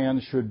Pirates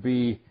fans should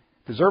be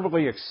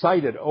deservedly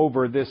excited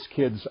over this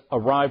kid's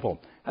arrival.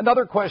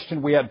 Another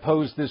question we had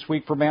posed this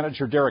week for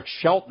manager Derek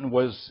Shelton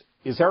was,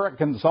 is Eric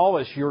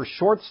Gonzalez your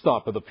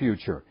shortstop of the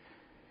future?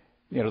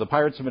 The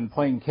Pirates have been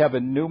playing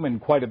Kevin Newman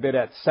quite a bit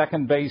at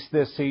second base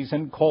this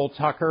season. Cole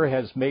Tucker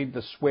has made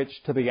the switch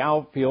to the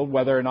outfield.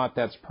 Whether or not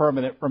that's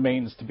permanent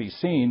remains to be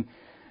seen.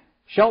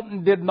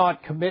 Shelton did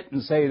not commit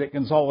and say that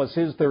Gonzalez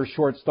is their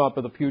shortstop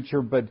of the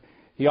future, but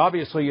he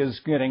obviously is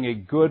getting a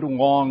good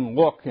long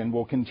look and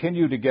will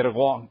continue to get a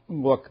long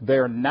look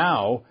there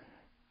now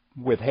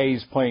with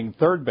Hayes playing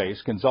third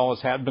base. Gonzalez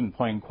had been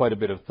playing quite a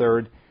bit of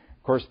third.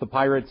 Of course, the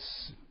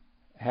Pirates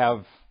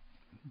have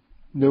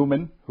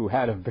Newman, who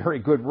had a very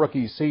good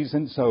rookie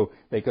season, so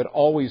they could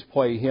always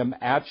play him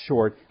at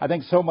short. I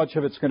think so much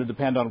of it's going to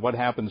depend on what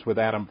happens with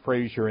Adam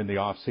Frazier in the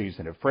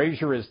offseason. If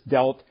Frazier is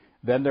dealt,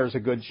 then there's a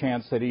good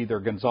chance that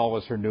either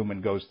Gonzalez or Newman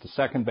goes to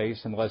second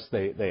base unless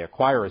they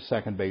acquire a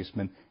second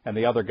baseman, and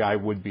the other guy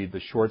would be the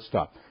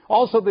shortstop.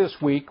 Also this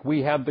week,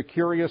 we have the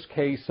curious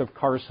case of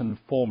Carson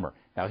Fulmer.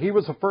 Now, he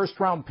was a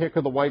first-round pick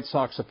of the White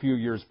Sox a few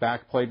years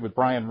back, played with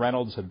Brian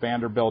Reynolds at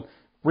Vanderbilt.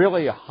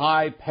 Really a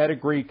high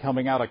pedigree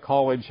coming out of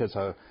college as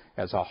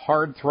as a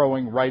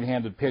hard-throwing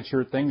right-handed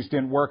pitcher. Things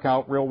didn't work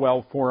out real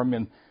well for him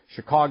in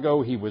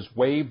Chicago. He was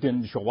waived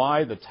in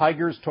July. The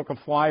Tigers took a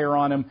flyer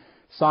on him,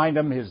 signed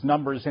him. His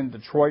numbers in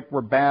Detroit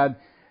were bad.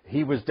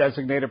 He was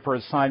designated for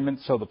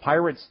assignment, so the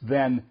Pirates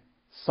then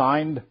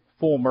signed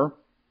Fulmer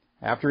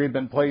after he had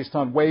been placed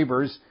on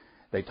waivers.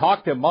 They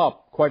talked him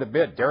up quite a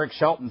bit. Derek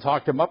Shelton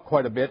talked him up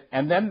quite a bit.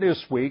 And then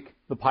this week,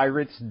 the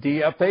Pirates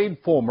DFA'd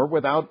Fulmer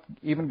without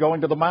even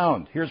going to the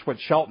mound. Here's what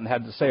Shelton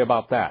had to say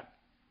about that.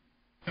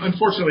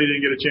 Unfortunately, he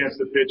didn't get a chance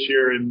to pitch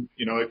here, and,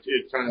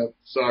 it kind of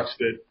sucks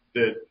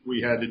that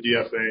we had to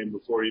DFA him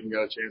before he even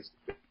got a chance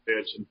to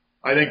pitch. And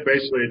I think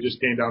basically it just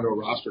came down to a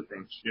roster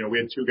crunch. We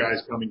had two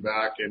guys coming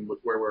back, and with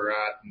where we're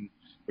at, and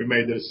we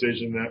made the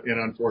decision that, and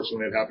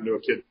unfortunately it happened to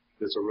a kid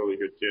that's a really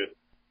good kid.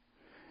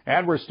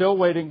 And we're still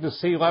waiting to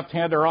see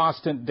left-hander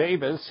Austin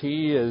Davis.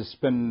 He has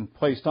been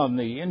placed on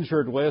the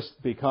injured list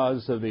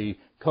because of the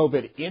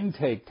COVID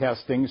intake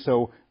testing,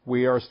 so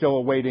we are still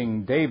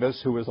awaiting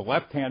Davis, who is a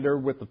left-hander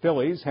with the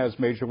Phillies, has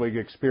Major League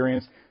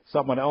experience,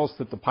 someone else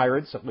that the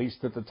Pirates, at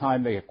least at the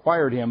time they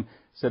acquired him,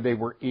 said they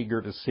were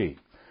eager to see.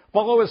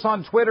 Follow us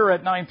on Twitter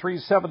at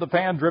 937 The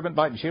Fan, driven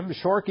by Jim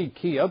Shorkey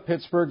Kia,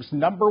 Pittsburgh's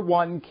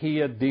 #1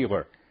 Kia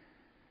dealer.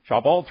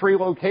 Shop all 3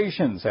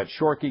 locations at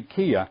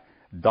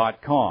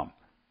ShorkeyKia.com.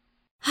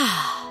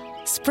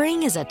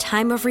 Spring is a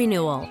time of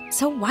renewal,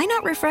 so why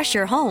not refresh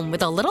your home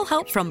with a little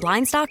help from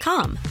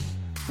Blinds.com?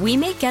 We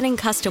make getting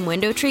custom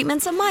window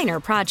treatments a minor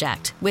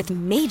project with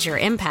major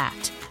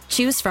impact.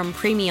 Choose from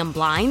premium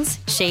blinds,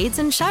 shades,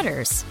 and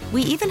shutters.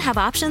 We even have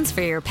options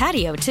for your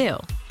patio, too.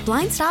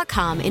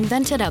 Blinds.com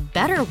invented a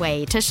better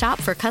way to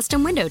shop for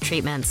custom window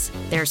treatments.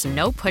 There's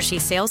no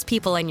pushy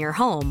salespeople in your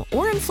home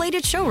or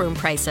inflated showroom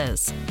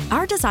prices.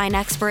 Our design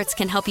experts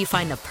can help you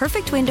find the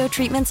perfect window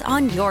treatments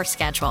on your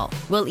schedule.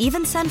 We'll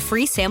even send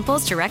free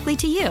samples directly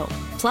to you.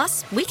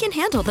 Plus, we can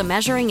handle the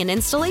measuring and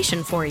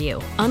installation for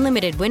you.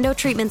 Unlimited window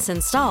treatments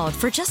installed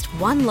for just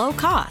one low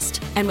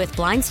cost. And with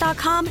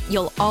Blinds.com,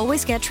 you'll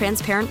always get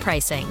transparent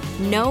pricing.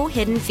 No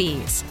hidden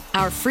fees.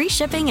 Our free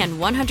shipping and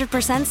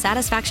 100%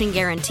 satisfaction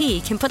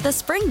guarantee can put the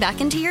spring back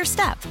into your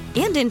step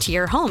and into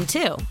your home,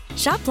 too.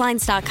 Shop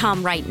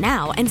Blinds.com right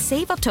now and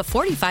save up to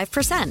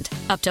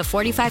 45%. Up to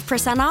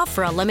 45% off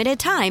for a limited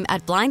time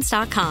at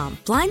Blinds.com.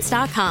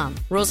 Blinds.com.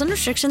 Rules and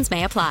restrictions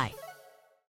may apply.